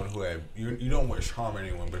like someone who you don't wish harm on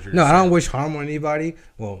anyone, but you're no, I don't wish harm on anybody.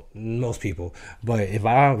 Well, most people. But if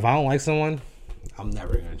I don't like someone, I'm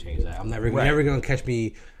never gonna change that. I'm never gonna catch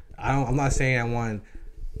me. I'm not saying I want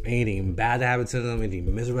anything bad to happen to them,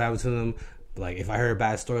 anything miserable to happen to them. But like if I heard a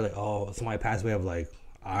bad story, like somebody passed away, I'm like,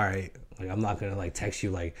 all right, like I'm not gonna like text you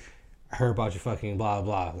like I heard about your fucking blah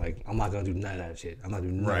blah. Like I'm not gonna do none of that shit. I'm not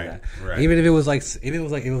doing none of that. Right. Even if it was like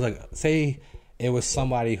say it was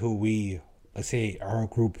somebody who let's say our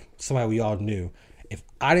group, somebody we all knew. If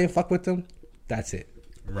I didn't fuck with them, that's it.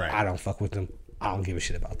 Right. I don't fuck with them. I don't give a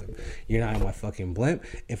shit about them. You're not in my fucking blimp.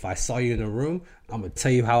 If I saw you in the room, I'm gonna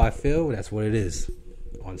tell you how I feel. That's what it is.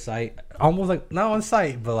 On site, almost like not on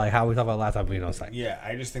site, but like how we talked about last time being on site. Yeah,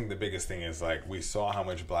 I just think the biggest thing is like we saw how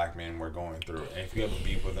much black men were going through, and if you have a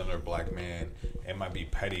beef with another black man, it might be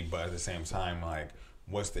petty, but at the same time, like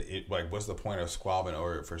what's the point of squabbling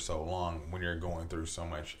over it for so long when you're going through so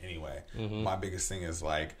much anyway? Mm-hmm. My biggest thing is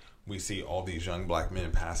like we see all these young black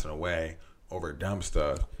men passing away over dumb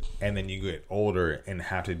stuff, and then you get older and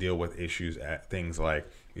have to deal with issues at things like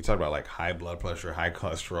you talk about like high blood pressure, high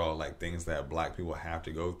cholesterol, like things that black people have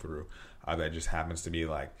to go through that just happens to be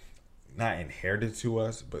like not inherited to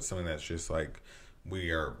us, but something that's just like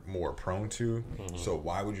we are more prone to. Mm-hmm. So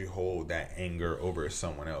why would you hold that anger over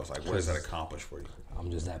someone else? Like what does that accomplish for you?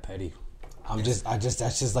 I'm just that petty.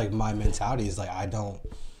 That's just like my mentality is like I don't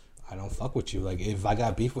fuck with you. Like if I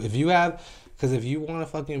got beef, if you want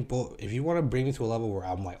to bring me to a level where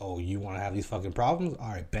I'm like, oh, you want to have these fucking problems? All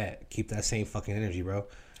right, bet. Keep that same fucking energy, bro.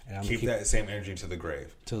 Keep that same energy to the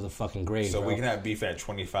grave. To the fucking grave. So bro. we can have beef at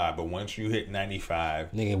 25, but once you hit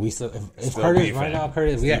 95, nigga, we still. If Curtis right now,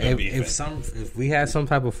 Curtis, if we had some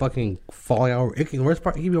type of fucking falling out, worst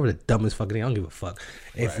part, he can be over the dumbest fucking thing. I don't give a fuck.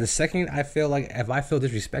 If the second I feel like, if I feel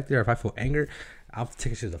disrespected or if I feel anger, I'll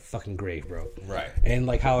take it to the fucking grave, bro. Right. And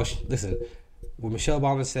like how, listen, when Michelle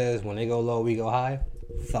Obama says, when they go low, we go high.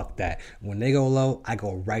 Fuck that. When they go low, I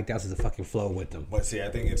go right down to the fucking flow with them. But see, I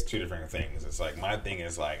think it's two different things. It's like, my thing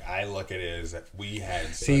is like, I look at it as we had.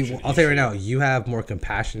 I'll tell you right now, you have more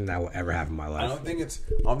compassion than I will ever have in my life. I don't think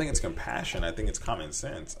it's compassion. I think it's common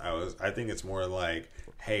sense. I think it's more like,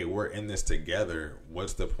 hey, we're in this together.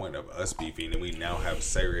 What's the point of us beefing? And we now have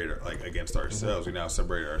segregated like against ourselves. We now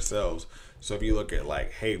separated ourselves. So if you look at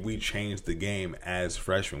like, hey, we changed the game as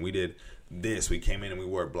freshmen. We did this. We came in and we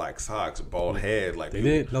wore black socks, bald head, like they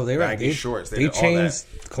did. No, they were baggy shorts. They changed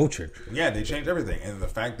culture. Yeah, they changed everything. And the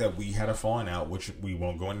fact that we had a falling out, which we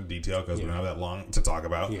won't go into detail because we don't have that long to talk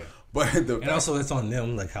about. Yeah. But and also it's on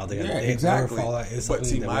them, like how they exactly. fall out. But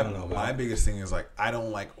see, my biggest thing is like I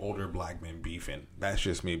don't like older black men beefing. That's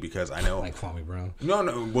just me because I know like Kwame Brown. No,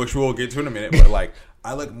 which we'll get to in a minute. But like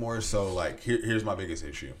I look more so like here's my biggest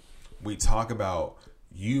issue. We talk about.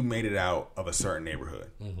 You made it out of a certain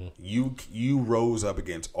neighborhood. Mm-hmm. You rose up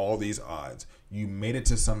against all these odds. You made it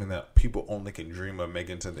to something that people only can dream of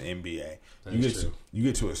making to the NBA. You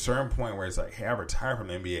get to a certain point where it's like, hey, I retired from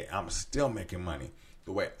the NBA. I'm still making money.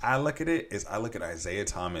 The way I look at it is I look at Isaiah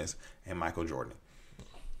Thomas and Michael Jordan.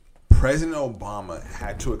 President Obama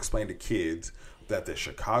had to explain to kids that the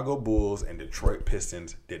Chicago Bulls and Detroit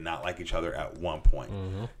Pistons did not like each other at one point.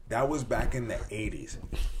 Mm-hmm. That was back in the 80s.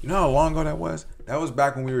 You know how long ago that was? That was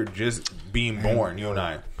back when we were just being born, you and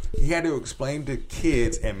I. He had to explain to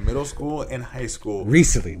kids in middle school and high school.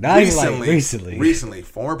 Recently.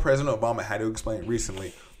 Former President Obama had to explain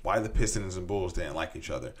recently why the Pistons and Bulls didn't like each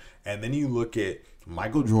other. And then you look at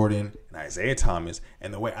Michael Jordan and Isaiah Thomas,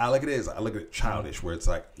 and the way I look at it is I look at it childish, where it's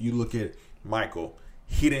like, you look at Michael,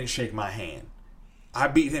 he didn't shake my hand. I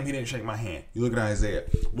beat him. He didn't shake my hand. You look at Isaiah.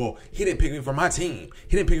 Well, he didn't pick me for my team.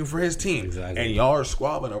 He didn't pick me for his team. Exactly. And y'all are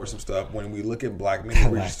squabbling over some stuff. When we look at black men,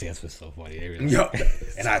 that last dance was so funny.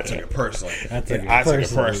 And I took it personally. I took it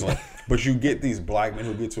personally. But you get these black men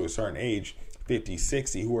who get to a certain age, 50,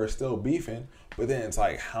 60, who are still beefing. But then it's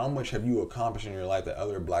like, how much have you accomplished in your life that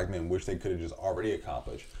other black men wish they could have just already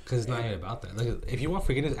accomplished? Because it's not even about that. Like, if you want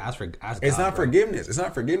forgiveness, ask God. It's not forgiveness. It's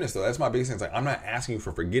not forgiveness, though. That's my biggest thing. It's like, I'm not asking you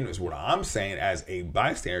for forgiveness. What I'm saying as a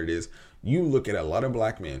bystander is, you look at a lot of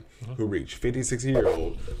black men who reach 50,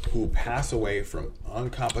 60-year-old who pass away from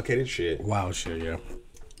uncomplicated shit. Wild shit, yeah.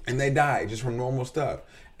 And they die just from normal stuff.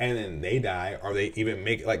 And then they die, or they even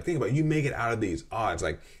make it. Like, think about it. You make it out of these odds.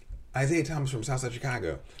 Like, Isaiah Thomas from Southside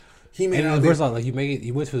Chicago. He made it. First off, like you make it.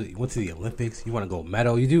 You went to the Olympics. You want to go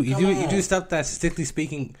medal. You do stuff that, strictly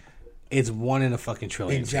speaking, it's one in a fucking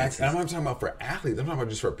trillion. Exactly. I'm not talking about for athletes. I'm talking about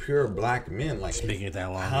just for pure black men. Like making it that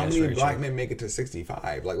long. How many black men make it to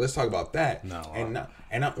 65? Like, let's talk about that. No.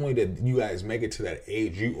 And not only did you guys make it to that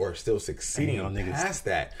age, you are still succeeding past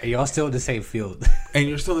that. And y'all still in the same field. And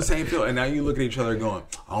you're still in the same field. And now you look at each other going,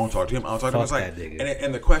 I don't talk to him. I don't talk to him. It's like,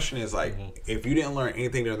 and the question is like, if you didn't learn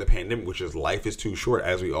anything during the pandemic, which is life is too short,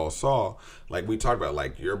 as we all saw. Like we talked about,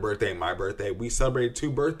 like your birthday, my birthday. We celebrated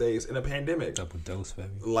 2 birthdays in a pandemic. Double dose, baby.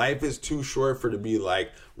 Life is too short for to be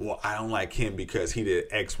like, well, I don't like him because he did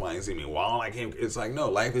X, Y, and Z. Well, I don't like him. It's like, no,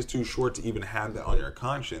 life is too short to even have that on your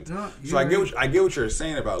conscience. No, so I get what you're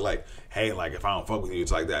saying about like, hey, like if I don't fuck with you,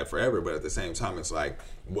 it's like that forever. But at the same time, it's like,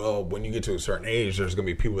 well, when you get to a certain age, there's gonna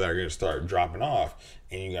be people that are gonna start dropping off,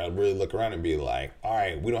 and you gotta really look around and be like, all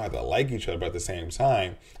right, we don't have to like each other, but at the same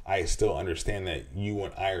time, I still understand that you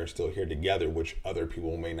and I are still here together, which other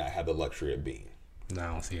people may not have the luxury of being. No, I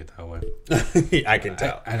don't see it that way. I can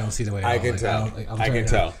tell. I don't see the way. I can tell. I can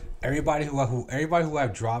tell. Everybody who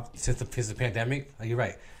I've dropped since the pandemic, like you're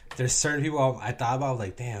right. There's certain people I thought about,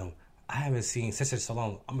 like, damn, I haven't seen such so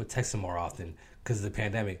long. I'm gonna text them more often because of the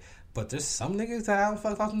pandemic. But there's some niggas that I don't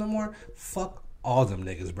fuck with no more. Fuck all them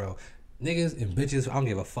niggas, bro. Niggas and bitches, I don't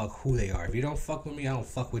give a fuck who they are. If you don't fuck with me, I don't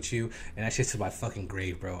fuck with you. And that shit's to my fucking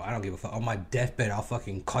grave, bro. I don't give a fuck. On my deathbed, I'll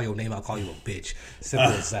fucking call your name. I'll call you a bitch.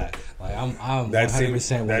 Simple as that. Like, I'm 100%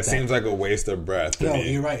 with that. Seems like a waste of breath. No,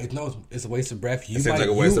 you're right. No, it's a waste of breath. It seems like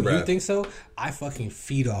a waste of breath. You think so? I fucking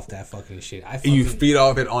feed off that fucking shit. You feed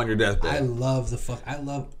off it on your deathbed. I love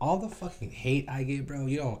all the fucking hate I get, bro.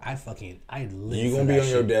 You know, I live. You're going to be on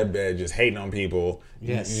your deathbed just hating on people.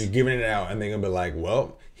 Yes. You're giving it out, and they're going to be like,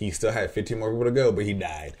 well, he still had like 15 more people to go, but he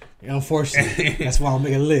died. Unfortunately, that's why I'll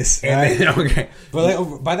make a list. Right? Okay, but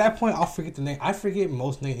like, by that point, I'll forget the name. I forget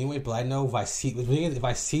most names anyway, but I know if I see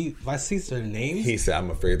their names. He said, "I'm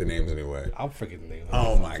gonna forget the names anyway." I'll forget the names.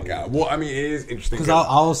 Oh my god! Well, I mean, it is interesting because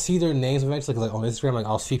I'll see their names eventually, like on Instagram. Like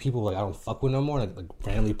I'll see people like I don't fuck with no more, like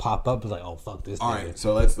randomly pop up. It's like, oh fuck this. All right,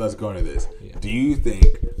 so let's go into this. Yeah. Do you think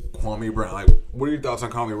Kwame Brown? Like, what are your thoughts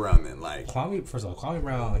on Kwame Brown then? Like, first of all, Kwame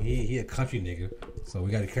Brown, he a country nigga, so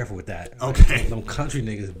we gotta be careful with that. Okay, like, them country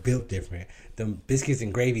niggas built different. Them biscuits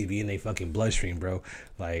and gravy be in their fucking bloodstream, bro.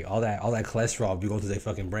 Like all that cholesterol be going to their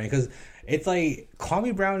fucking brain. Because it's like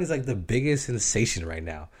Kwame Brown is like the biggest sensation right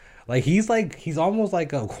now. Like he's almost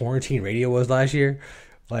like a quarantine radio was last year.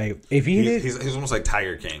 Like if he's almost like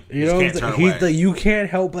Tiger King. You know, can't turn away. Like, you can't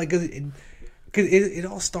help like because it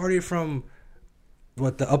all started from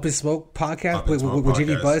what the Up in Smoke podcast where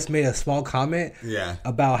Jenny Buss made a small comment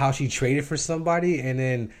about how she traded for somebody, and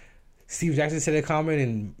then Steve Jackson said a comment,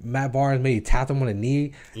 and Matt Barnes maybe tapped him on the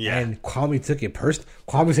knee, and Kwame took it personal.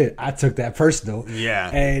 Kwame said, "I took that personal." Yeah,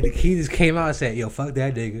 and he just came out and said, "Yo, fuck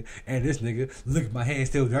that nigga," and this nigga, look at my hand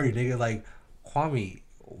still dirty, nigga. Like Kwame,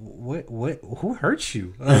 what? Who hurt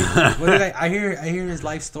you? I hear his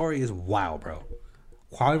life story is wild, bro.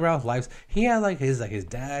 Kwame Brown's life, he had like his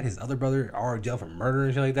dad, his other brother are in jail for murder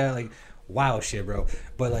and shit like that, like. Wild shit, bro.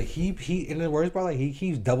 But like he in the worst part, like he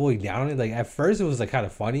keeps doubling down on it. Like at first it was like kind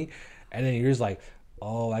of funny, and then you're just like,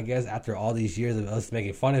 oh, I guess after all these years of us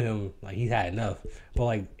making fun of him, like he's had enough. But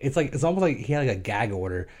like it's almost like he had like a gag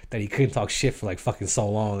order that he couldn't talk shit for like fucking so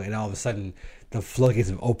long, and all of a sudden the floodgates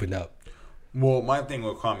have opened up. Well, my thing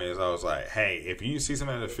with Kwame is I was like, hey, if you see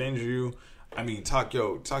something that offends you, I mean, talk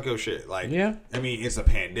your shit. Like, yeah. I mean, it's a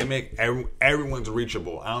pandemic. Everyone's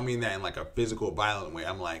reachable. I don't mean that in like a physical, violent way.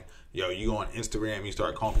 I'm like, yo, you go on Instagram, you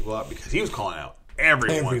start calling people out, because he was calling out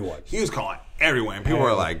everyone. He was calling everyone. And people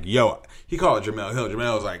were like, yo, he called Jamel Hill.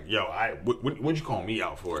 Jamel was like, yo, what'd you call me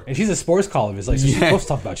out for? And she's a sports columnist. Like, she's supposed to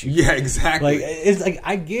talk about you. Yeah, exactly. Like, it's like,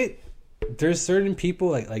 I get, there's certain people,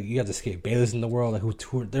 like you have the Skip Bayless in the world, like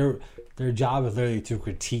who their job is literally to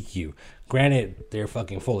critique you. Granted, they're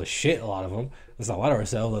fucking full of shit, a lot of them. Let's not lie to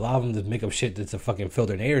ourselves. A lot of them just make up shit that's a fucking fill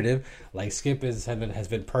their narrative. Like Skip has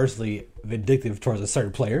been personally vindictive towards a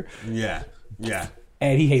certain player. Yeah.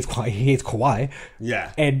 And he hates Kawhi.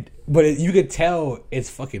 Yeah. But you could tell it's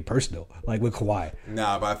fucking personal, like with Kawhi.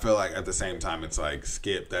 Nah, but I feel like at the same time, it's like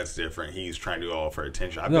Skip, that's different. He's trying to do all for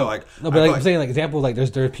attention. I'm saying, like, example, like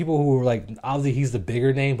there's people who are like, obviously he's the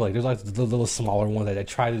bigger name, but like there's like the little smaller ones that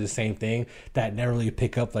try to do the same thing that never really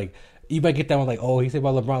pick up. Like you might get that one like, oh, he said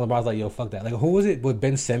about LeBron. LeBron's like, yo, fuck that. Like, who was it with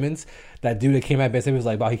Ben Simmons? That dude that came at Ben Simmons was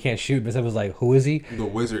like, wow, he can't shoot. Ben Simmons was like, who is he? The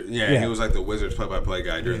Wizard. Yeah. He was like the Wizards play-by-play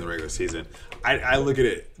guy during the regular season. I look at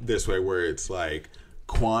it this way, where it's like,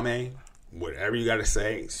 Kwame, whatever you got to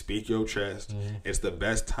say, speak your chest. Mm-hmm. It's the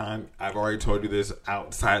best time. I've already told you this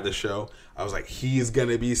outside the show. I was like, he's going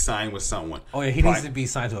to be signed with someone. Oh, yeah, he needs to be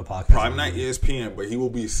signed to a podcast. Probably not ESPN, but he will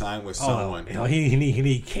be signed with someone. You know, he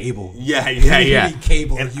need cable. Yeah. He need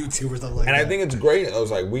cable and YouTubers, stuff like that. And I think it's great. I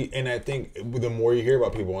was like, and I think the more you hear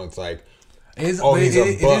about people, it's like, he's a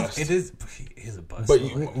bust. It is a bust.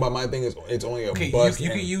 But my thing is, it's only a bust. You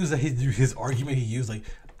can use his argument he used, like,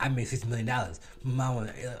 I made $60 million.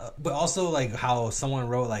 But also, like, how someone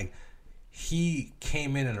wrote, like, he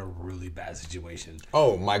came in a really bad situation.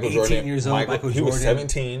 Oh, Michael Jordan. 18 years old. He was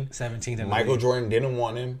 17. 17. Michael Jordan didn't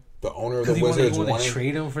want him. The owner of the Wizards wanted to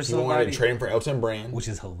trade him for somebody. He wanted to trade him for Elton Brand. Which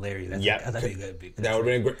is hilarious. That'd be that would have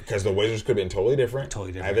been great, because the Wizards could have been totally different.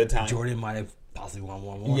 At the time. Jordan might have possibly won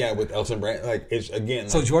one more. Yeah, with Elton Brand. Like, it's, again.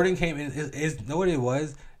 So Jordan came in. Know what it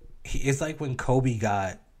was? It's like when Kobe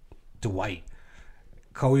got Dwight.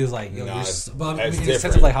 Kobe was like, yo, it's in the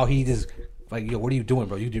sense of like how he just, like, yo, what are you doing,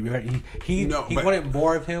 bro? He wanted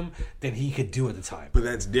more of him than he could do at the time. But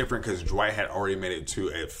that's different, because Dwight had already made it to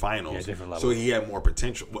a finals. Yeah, different level. So he had more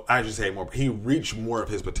potential. Well, I should say more. He reached more of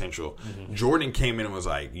his potential. Mm-hmm. Jordan came in and was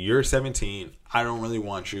like, you're 17. I don't really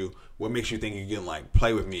want you. What makes you think you can, like,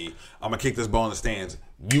 play with me? I'm going to kick this ball in the stands.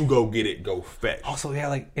 You go get it. Go fetch. Also, yeah,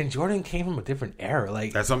 like, and Jordan came from a different era.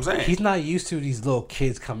 Like, that's what I'm saying. He's not used to these little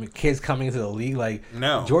kids coming into the league. Like,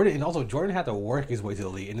 no. Jordan had to work his way to the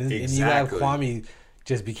league. And then you have Kwame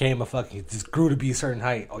just became just grew to be a certain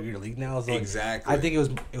height. Oh, you're in the league now? So, like, exactly. I think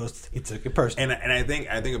he took it personally. And I think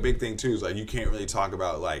a big thing, too, is, like, you can't really talk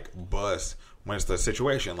about, like, bust when it's the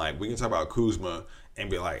situation. Like, we can talk about Kuzma and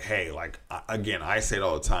be like, hey, like, again, I say it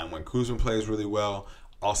all the time. When Kuzma plays really well,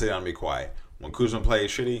 I'll sit down and be quiet. When Kuzma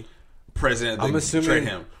plays shitty, president, I'm assuming trade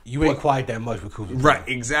him. You ain't quiet that much with Kuzma. Right,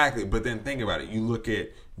 exactly. But then think about it. You look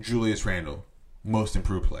at Julius Randle, most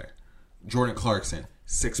improved player. Jordan Clarkson,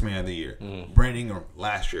 Sixth Man of the Year. Brandon Ingram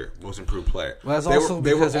last year, most improved player. Well, that's also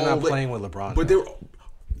because they're not playing with LeBron. But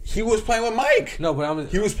he was playing with Mike. No, but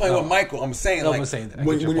he was playing with Michael. I'm saying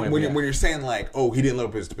when you're saying like, oh, he didn't live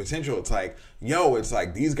up to his potential. It's like, it's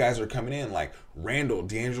like these guys are coming in like Randall,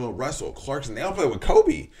 D'Angelo Russell, Clarkson. They all play with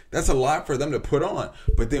Kobe. That's a lot for them to put on.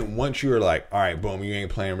 But then once you're like, all right, boom, you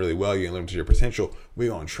ain't playing really well. You ain't living to your potential. We're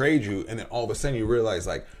gonna trade you, and then all of a sudden you realize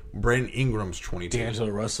like, Brandon Ingram's 22. D'Angelo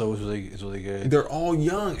Russell is really good. They're all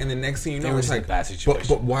young, and the next thing you know, it's like,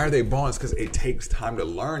 but why are they balling? It's because it takes time to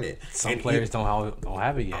learn it. Some players don't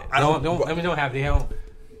have it yet.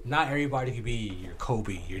 Not everybody can be your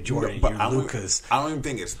Kobe, your Jordan, your Lucas. I don't even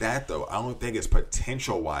think it's that though. I don't think it's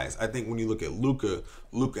potential wise. I think when you look at Luka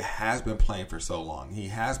has been playing for so long. He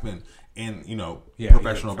has been in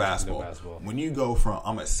professional basketball. When you go from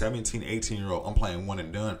I'm a 17, 18-year-old, I'm playing one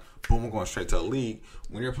and done. Boom, I'm going straight to the league.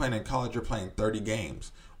 When you're playing in college, you're playing 30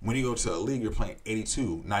 games. When you go to a league, you're playing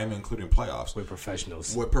 82, not even including playoffs. With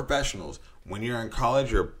professionals. When you're in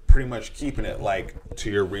college, you're pretty much keeping it like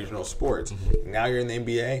to your regional sports. Mm-hmm. Now you're in the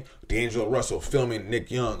NBA, D'Angelo Russell filming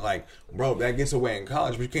Nick Young. Like, bro, that gets away in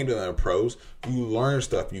college, but you can't do that in pros. You learn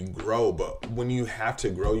stuff, you grow. But when you have to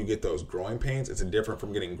grow, you get those growing pains. It's different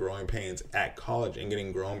from getting growing pains at college and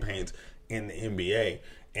getting growing pains in the NBA.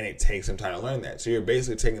 And it takes some time to learn that. So you're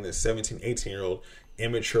basically taking this 17, 18-year-old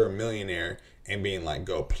immature millionaire and being like,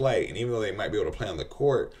 go play. And even though they might be able to play on the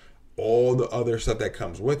court, all the other stuff that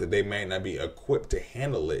comes with it, they may not be equipped to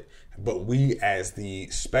handle it. But we as the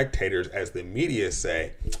spectators, as the media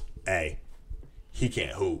say, hey, he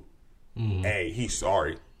can't hoop. Mm-hmm. Hey, he's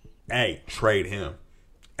sorry. Hey, trade him.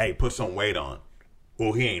 Hey, put some weight on.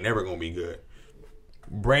 Well, he ain't never going to be good.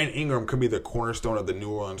 Brandon Ingram could be the cornerstone of the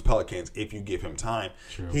New Orleans Pelicans if you give him time.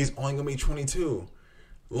 True. He's only going to be 22.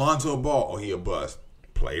 Lonzo Ball, he a bust.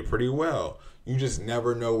 Play pretty well. You just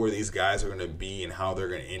never know where these guys are going to be and how they're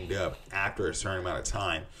going to end up after a certain amount of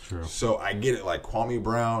time. True. So I get it. Like Kwame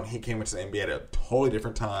Brown, he came into the NBA at a totally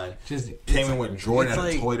different time. Came in with Jordan at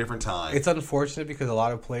a totally different time. It's unfortunate because a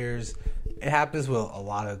lot of players, it happens with a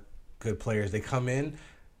lot of good players. They come in,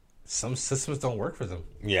 some systems don't work for them.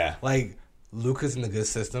 Yeah. Like Luka's in the good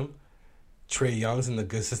system. Trae Young's in the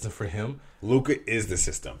good system for him. Luka is the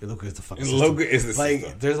system. Luka is the fucking system. Luka is the system.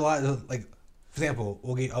 Like, there's a lot of, like, for example,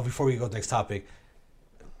 before we go to the next topic,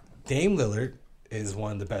 Dame Lillard is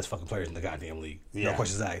one of the best fucking players in the goddamn league. Yeah. No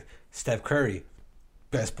questions asked. Steph Curry,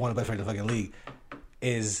 one of the best players in the fucking league.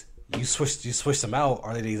 Is you switch them out,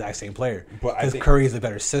 are they the exact same player? Because Curry is a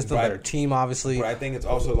better system, better team, obviously. But I think it's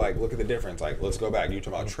also like, look at the difference. Like, let's go back. You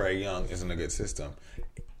talk about Trae Young isn't a good system.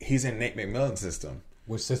 He's in Nate McMillan's system.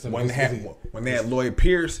 Which system? When they had Lloyd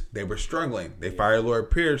Pierce, they were struggling. They fired Lloyd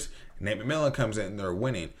Pierce. Nate McMillan comes in and they're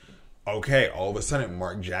winning. Okay, all of a sudden,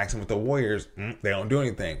 Mark Jackson with the Warriors, they don't do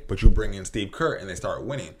anything. But you bring in Steve Kerr and they start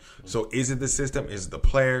winning. So is it the system? Is it the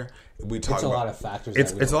player? It's a lot of factors.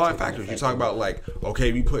 It's a lot of factors. You talk about like,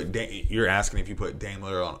 okay, you're asking if you put Dame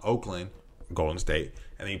Lillard on Oakland, Golden State,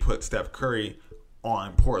 and then you put Steph Curry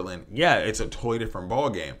on Portland. Yeah, it's a totally different ball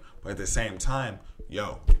game. But at the same time,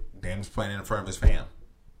 Dame's playing in front of his fam.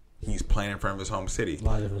 He's playing in front of his home city. A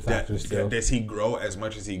lot of different factors still. Does he grow as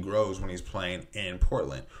much as he grows when he's playing in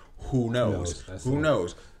Portland? Who knows? Who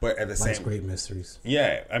knows? But at the same, great mysteries.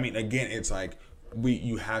 Yeah, I mean, again, it's like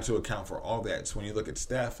you have to account for all that. So when you look at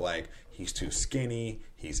Steph, like he's too skinny,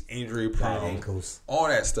 he's injury prone, all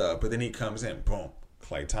that stuff. But then he comes in, boom,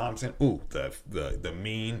 Klay Thompson, the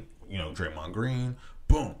mean, Draymond Green,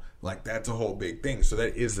 boom, like that's a whole big thing. So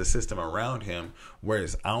that is the system around him.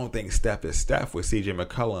 Whereas I don't think Steph is Steph with CJ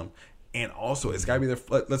McCollum, and also it's got to be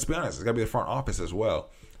let's be honest, it's got to be the front office as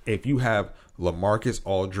well. If you have LaMarcus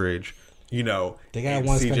Aldridge, they gotta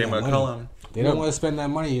want to CJ McCollum. They don't want to spend that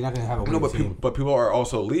money. You're not going to have a winning team. But people are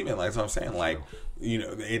also leaving. Like I'm saying, like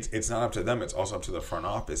it's not up to them. It's also up to the front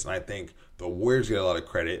office. And I think the Warriors get a lot of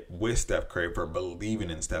credit with Steph Curry for believing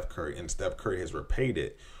in Steph Curry, and Steph Curry has repaid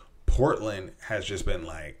it. Portland has just been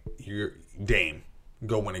like, "You're Dame,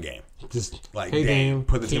 go win a game." Just like, hey Dame,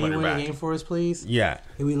 put the team on your back. Can you win a game for us, please? Yeah.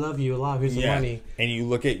 Hey, we love you a lot. Here's the money. And you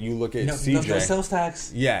look at CJ. No sales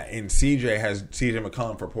tax. Yeah, and CJ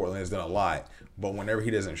McCollum for Portland has done a lot, but whenever he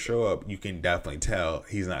doesn't show up, you can definitely tell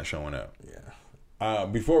he's not showing up. Yeah.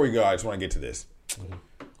 Before we go, I just want to get to this.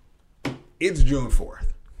 Mm-hmm. It's June 4th.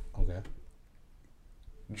 Okay.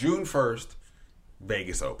 June 1st,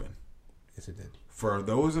 Vegas Open. Yes, it did. For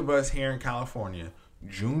those of us here in California,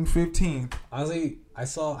 June 15th. Honestly, I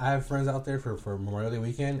have friends out there for Memorial Day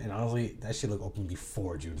weekend, and honestly, that shit looked open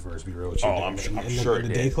before June 1st. Be real with you. Oh, I'm sure it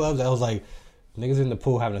did. The day clubs, I was like, niggas in the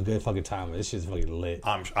pool having a good fucking time. This shit's fucking lit.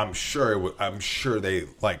 I'm sure they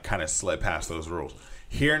like kind of slid past those rules.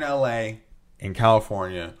 Here in LA, in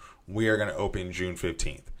California, we are going to open June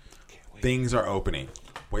 15th. Things are opening.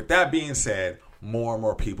 With that being said, more and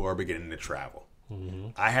more people are beginning to travel. Mm-hmm.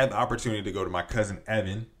 I had the opportunity to go to my cousin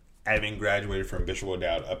Evan. Evan graduated from Bishop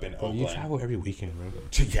O'Dowd up in Oakland. You travel every weekend, bro.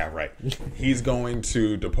 Yeah, right. He's going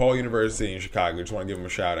to DePaul University in Chicago. Just want to give him a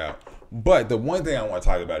shout out. But the one thing I want to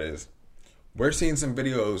talk about is we're seeing some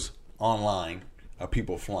videos online of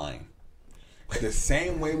people flying. The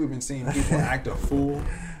same way we've been seeing people act a fool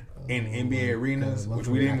in NBA arenas, which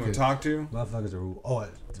we didn't even talk to. Motherfuckers are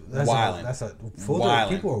wilding.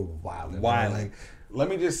 People are wild. Like, let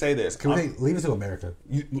me just say this. Can we leave it to America?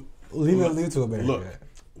 Leave it to America. Look,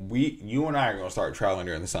 you and I are going to start traveling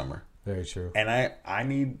during the summer. Very true. And I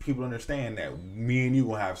need people to understand that me and you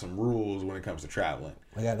will have some rules when it comes to traveling.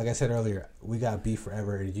 Like I said earlier, we got beef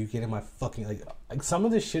forever. And you get in my fucking like some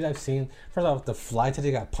of the shit I've seen. First off, the flight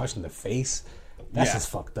attendant got punched in the face. That's just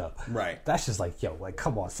fucked up. Right. That's just like, yo, like,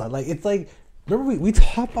 come on, son. Like, it's like, remember we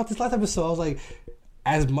talked about this last episode. I was like,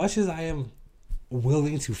 as much as I am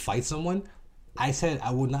willing to fight someone, I said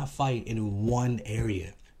I would not fight in one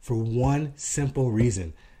area for one simple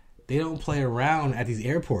reason. They don't play around at these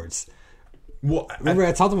airports. Well, remember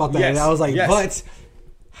I talked about that, and I was like, but,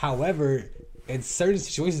 however, in certain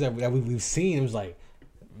situations that we've seen, it was like,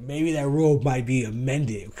 maybe that rule might be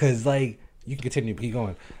amended. Because, like, you can continue to keep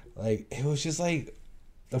going. Like, it was just like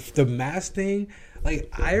the mask thing. Like,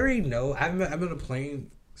 I already know. I've been on a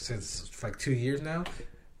plane since for like 2 years now,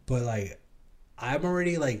 but like, I'm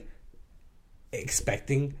already like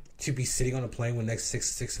expecting to be sitting on a plane with next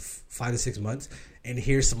 5 to 6 months, and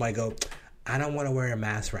hear somebody go, "I don't want to wear a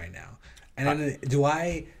mask right now." And then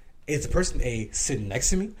is the person sitting next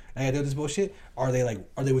to me and I do this bullshit? Are they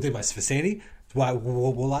within my vicinity?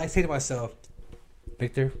 Will I say to myself,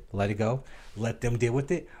 Victor, let it go, let them deal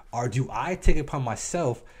with it? Or do I take it upon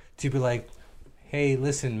myself to be like, hey,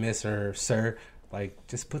 listen, miss or sir, like,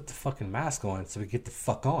 just put the fucking mask on so we get the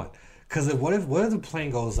fuck on? Because what if the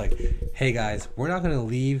plane goes like, hey guys, we're not going to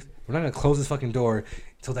leave, we're not going to close this fucking door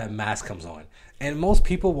until that mask comes on. And most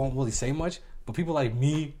people won't really say much, but people like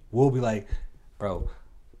me will be like, bro,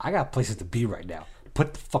 I got places to be right now.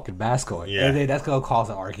 Put the fucking mask on. Yeah. And then that's going to cause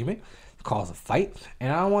an argument, cause a fight,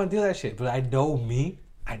 and I don't want to do that shit. But I know me,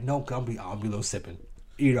 I'll be a little sipping.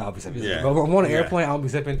 I'll be sipping. Yeah. If I'm on an airplane, I'll be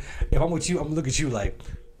sipping. If I'm with you, I'm gonna look at you like.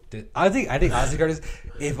 I think honestly, Curtis,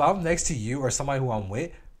 if I'm next to you or somebody who I'm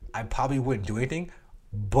with, I probably wouldn't do anything.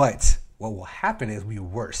 But what will happen is we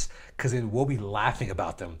worse, because then we'll be laughing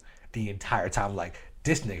about them the entire time. Like,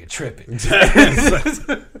 this nigga tripping.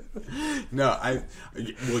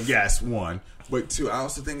 Well, yes, one. But two, I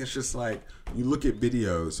also think it's just like, you look at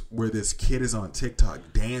videos where this kid is on TikTok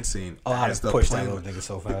dancing. Oh, I just push that little nigga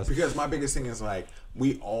so fast. Because my biggest thing is like,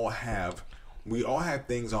 we all have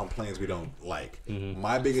things on planes we don't like. Mm-hmm.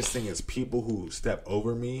 My biggest thing is people who step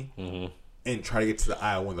over me and try to get to the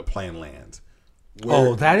aisle when the plane lands.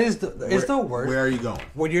 That is it's the worst. Where are you going?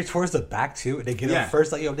 When you're towards the back too, and they get up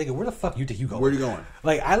first, like, yo, nigga, where the fuck you think you going? Where are you going?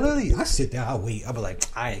 Like, I sit down, I wait, I'll be like,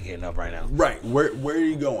 I ain't getting up right now. Right, where are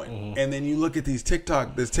you going? Mm-hmm. And then you look at this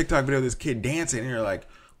TikTok video of this kid dancing, and you're like,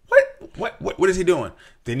 what is he doing?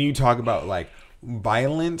 Then you talk about like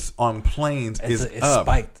violence on planes is up.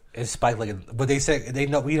 Spiked. It's spiked but they said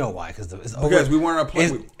we know why, because we weren't on a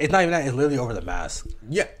plane. It's not even that. It's literally over the mask.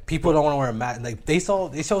 Yeah, people don't want to wear a mask. Like, they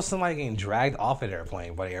showed somebody getting dragged off an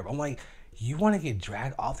airplane by the airplane. I'm like, you want to get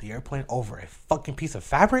dragged off the airplane over a fucking piece of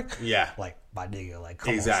fabric? Yeah, like, my nigga, like,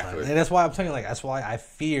 come exactly. on, son. And that's why I'm telling you, like, that's why I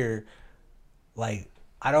fear, like,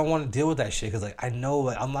 I don't want to deal with that shit, because like, I know,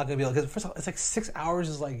 like, I'm not gonna be able. Because first of all, it's like 6 hours.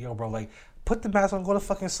 Is like, yo, bro, like, put the mask on, go to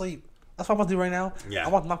fucking sleep. That's what I'm about to do right now. Yeah. I'm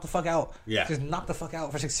about to knock the fuck out. Yeah. Just knock the fuck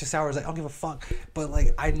out for 6 hours. Like, I don't give a fuck. But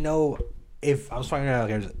like, I know if I'm sorry,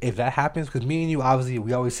 if that happens, because me and you, obviously,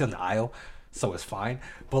 we always sit on the aisle, so it's fine.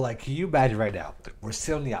 But like, can you imagine right now? We're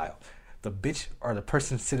sitting on the aisle. The bitch or the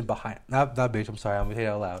person sitting behind, not bitch. I'm sorry, I'm gonna say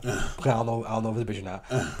that out loud. I don't know if it's a bitch or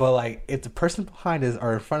not. But like, if the person behind us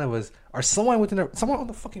or in front of us or someone on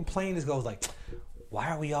the fucking plane just goes like,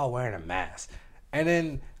 why are we all wearing a mask? And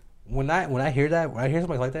then when I hear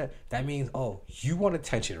something like that, that means, oh, you want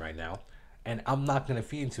attention right now, and I'm not gonna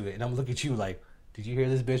feed into it, and I'm gonna look at you like, did you hear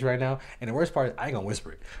this bitch right now? And the worst part is, I ain't gonna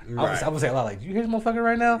whisper it. Right. I'm gonna say a lot like, did you hear this motherfucker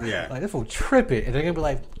right now? Yeah. Like, this will trip it, and they're gonna be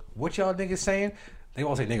like, what y'all niggas saying? They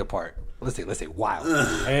won't say nigga part. Let's say wow.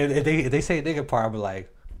 And if they say nigga part, I'll be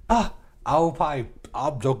like, I'll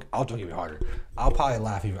joke even harder. I'll probably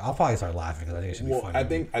start laughing because I think it should be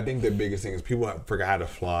funny. I think the biggest thing is people forgot how to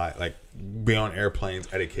fly, like, be on airplanes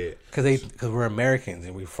etiquette. Because we're Americans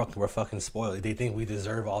and we're fucking spoiled. They think we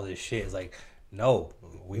deserve all this shit. It's like, No,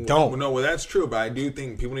 we don't. No, well, that's true, but I do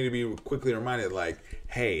think people need to be quickly reminded, like,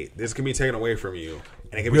 hey, this can be taken away from you,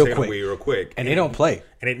 and it can be taken away real quick. And they don't play.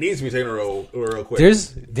 And it needs to be taken real quick.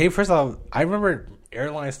 First off, I remember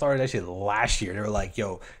airlines started that shit last year. They were like,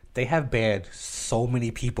 yo, they have banned so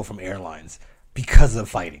many people from airlines because of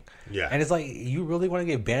fighting. Yeah. And it's like, you really want to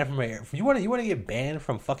get banned from you want to get banned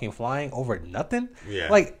from fucking flying over nothing? Yeah.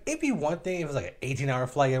 Like, it'd be one thing if it was like an 18-hour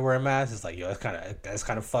flight and wear a mask. It's like, yo, that's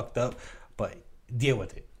kind of fucked up, but deal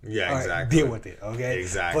with it. Yeah, exactly. Right, deal with it, okay?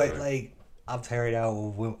 Exactly. But like, I'm tired out.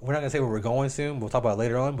 We're not gonna say where we're going soon. We'll talk about it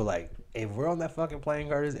later on. But like, if we're on that fucking plane,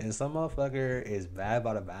 Curtis, and some motherfucker is bad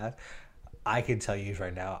about a mask, I can tell you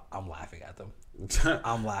right now, I'm laughing at them.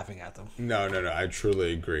 I'm laughing at them. No. I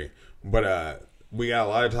truly agree. But we got a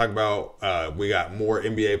lot to talk about. We got more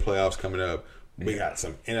NBA playoffs coming up. We got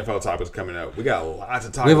some NFL topics coming up. We got a lot to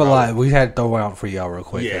talk about. We have a lot. We had to throw one out for y'all real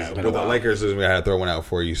quick. Yeah, with the Lakers, we had to throw one out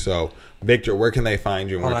for you. So, Victor, where can they find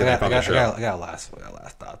you? And where can they find the show? I got a last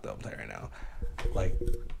thought, though. I'm telling you right now. Like,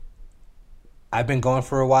 I've been going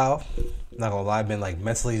for a while. Not gonna lie, I've been like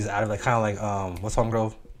mentally out of it. Kind of like what's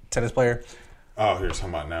homegirl tennis player? Oh, you're talking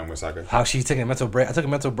about Naomi Osaka. How she's taking a mental break. I took a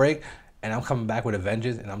mental break, and I'm coming back with a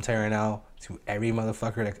vengeance. And I'm tearing out to every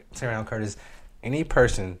motherfucker that tearing out Curtis. Any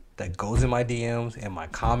person that goes in my DMs and my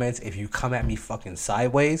comments, if you come at me fucking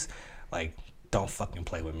sideways, like, don't fucking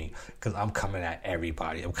play with me. Because I'm coming at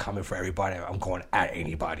everybody. I'm coming for everybody. I'm going at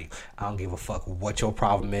anybody. I don't give a fuck what your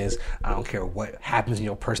problem is. I don't care what happens in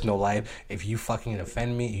your personal life. If you fucking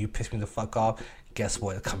offend me, you piss me the fuck off, guess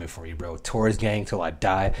what? I'm coming for you, bro. Taurus gang till I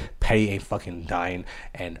die. Petty ain't fucking dying.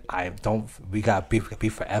 And we got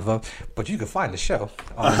beef forever. But you can find the show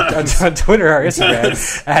on Twitter or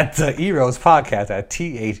Instagram at the E.R.O.S Podcast at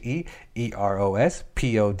TheEROS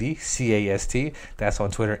PODCAST. That's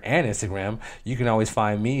on Twitter and Instagram. You can always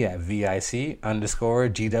find me at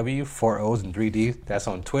VIC_GW 4 O's and 3 D's. That's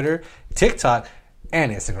on Twitter, TikTok,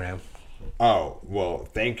 and Instagram. Oh, well,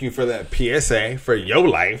 thank you for that PSA for your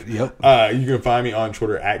life. Yep. You can find me on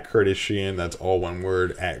Twitter at Curtis Sheehan. That's all one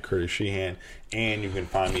word, at Curtis Sheehan. And you can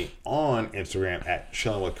find me on Instagram at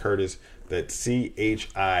Chillin' with Curtis. That's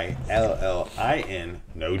CHILLIN,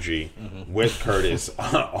 no G, with Curtis.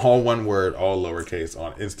 All one word, all lowercase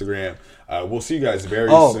on Instagram. We'll see you guys very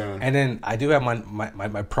soon. And then I do have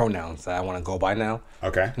my pronouns that I want to go by now.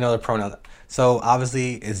 Okay. You know the pronouns. So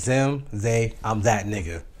obviously it's them, they, I'm that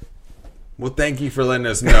nigga. Well, thank you for letting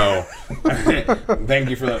us know. Thank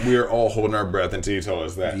you for that. We are all holding our breath until you told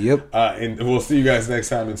us that. Yep. And we'll see you guys next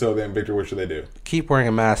time. Until then, Victor, what should they do? Keep wearing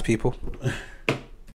a mask, people.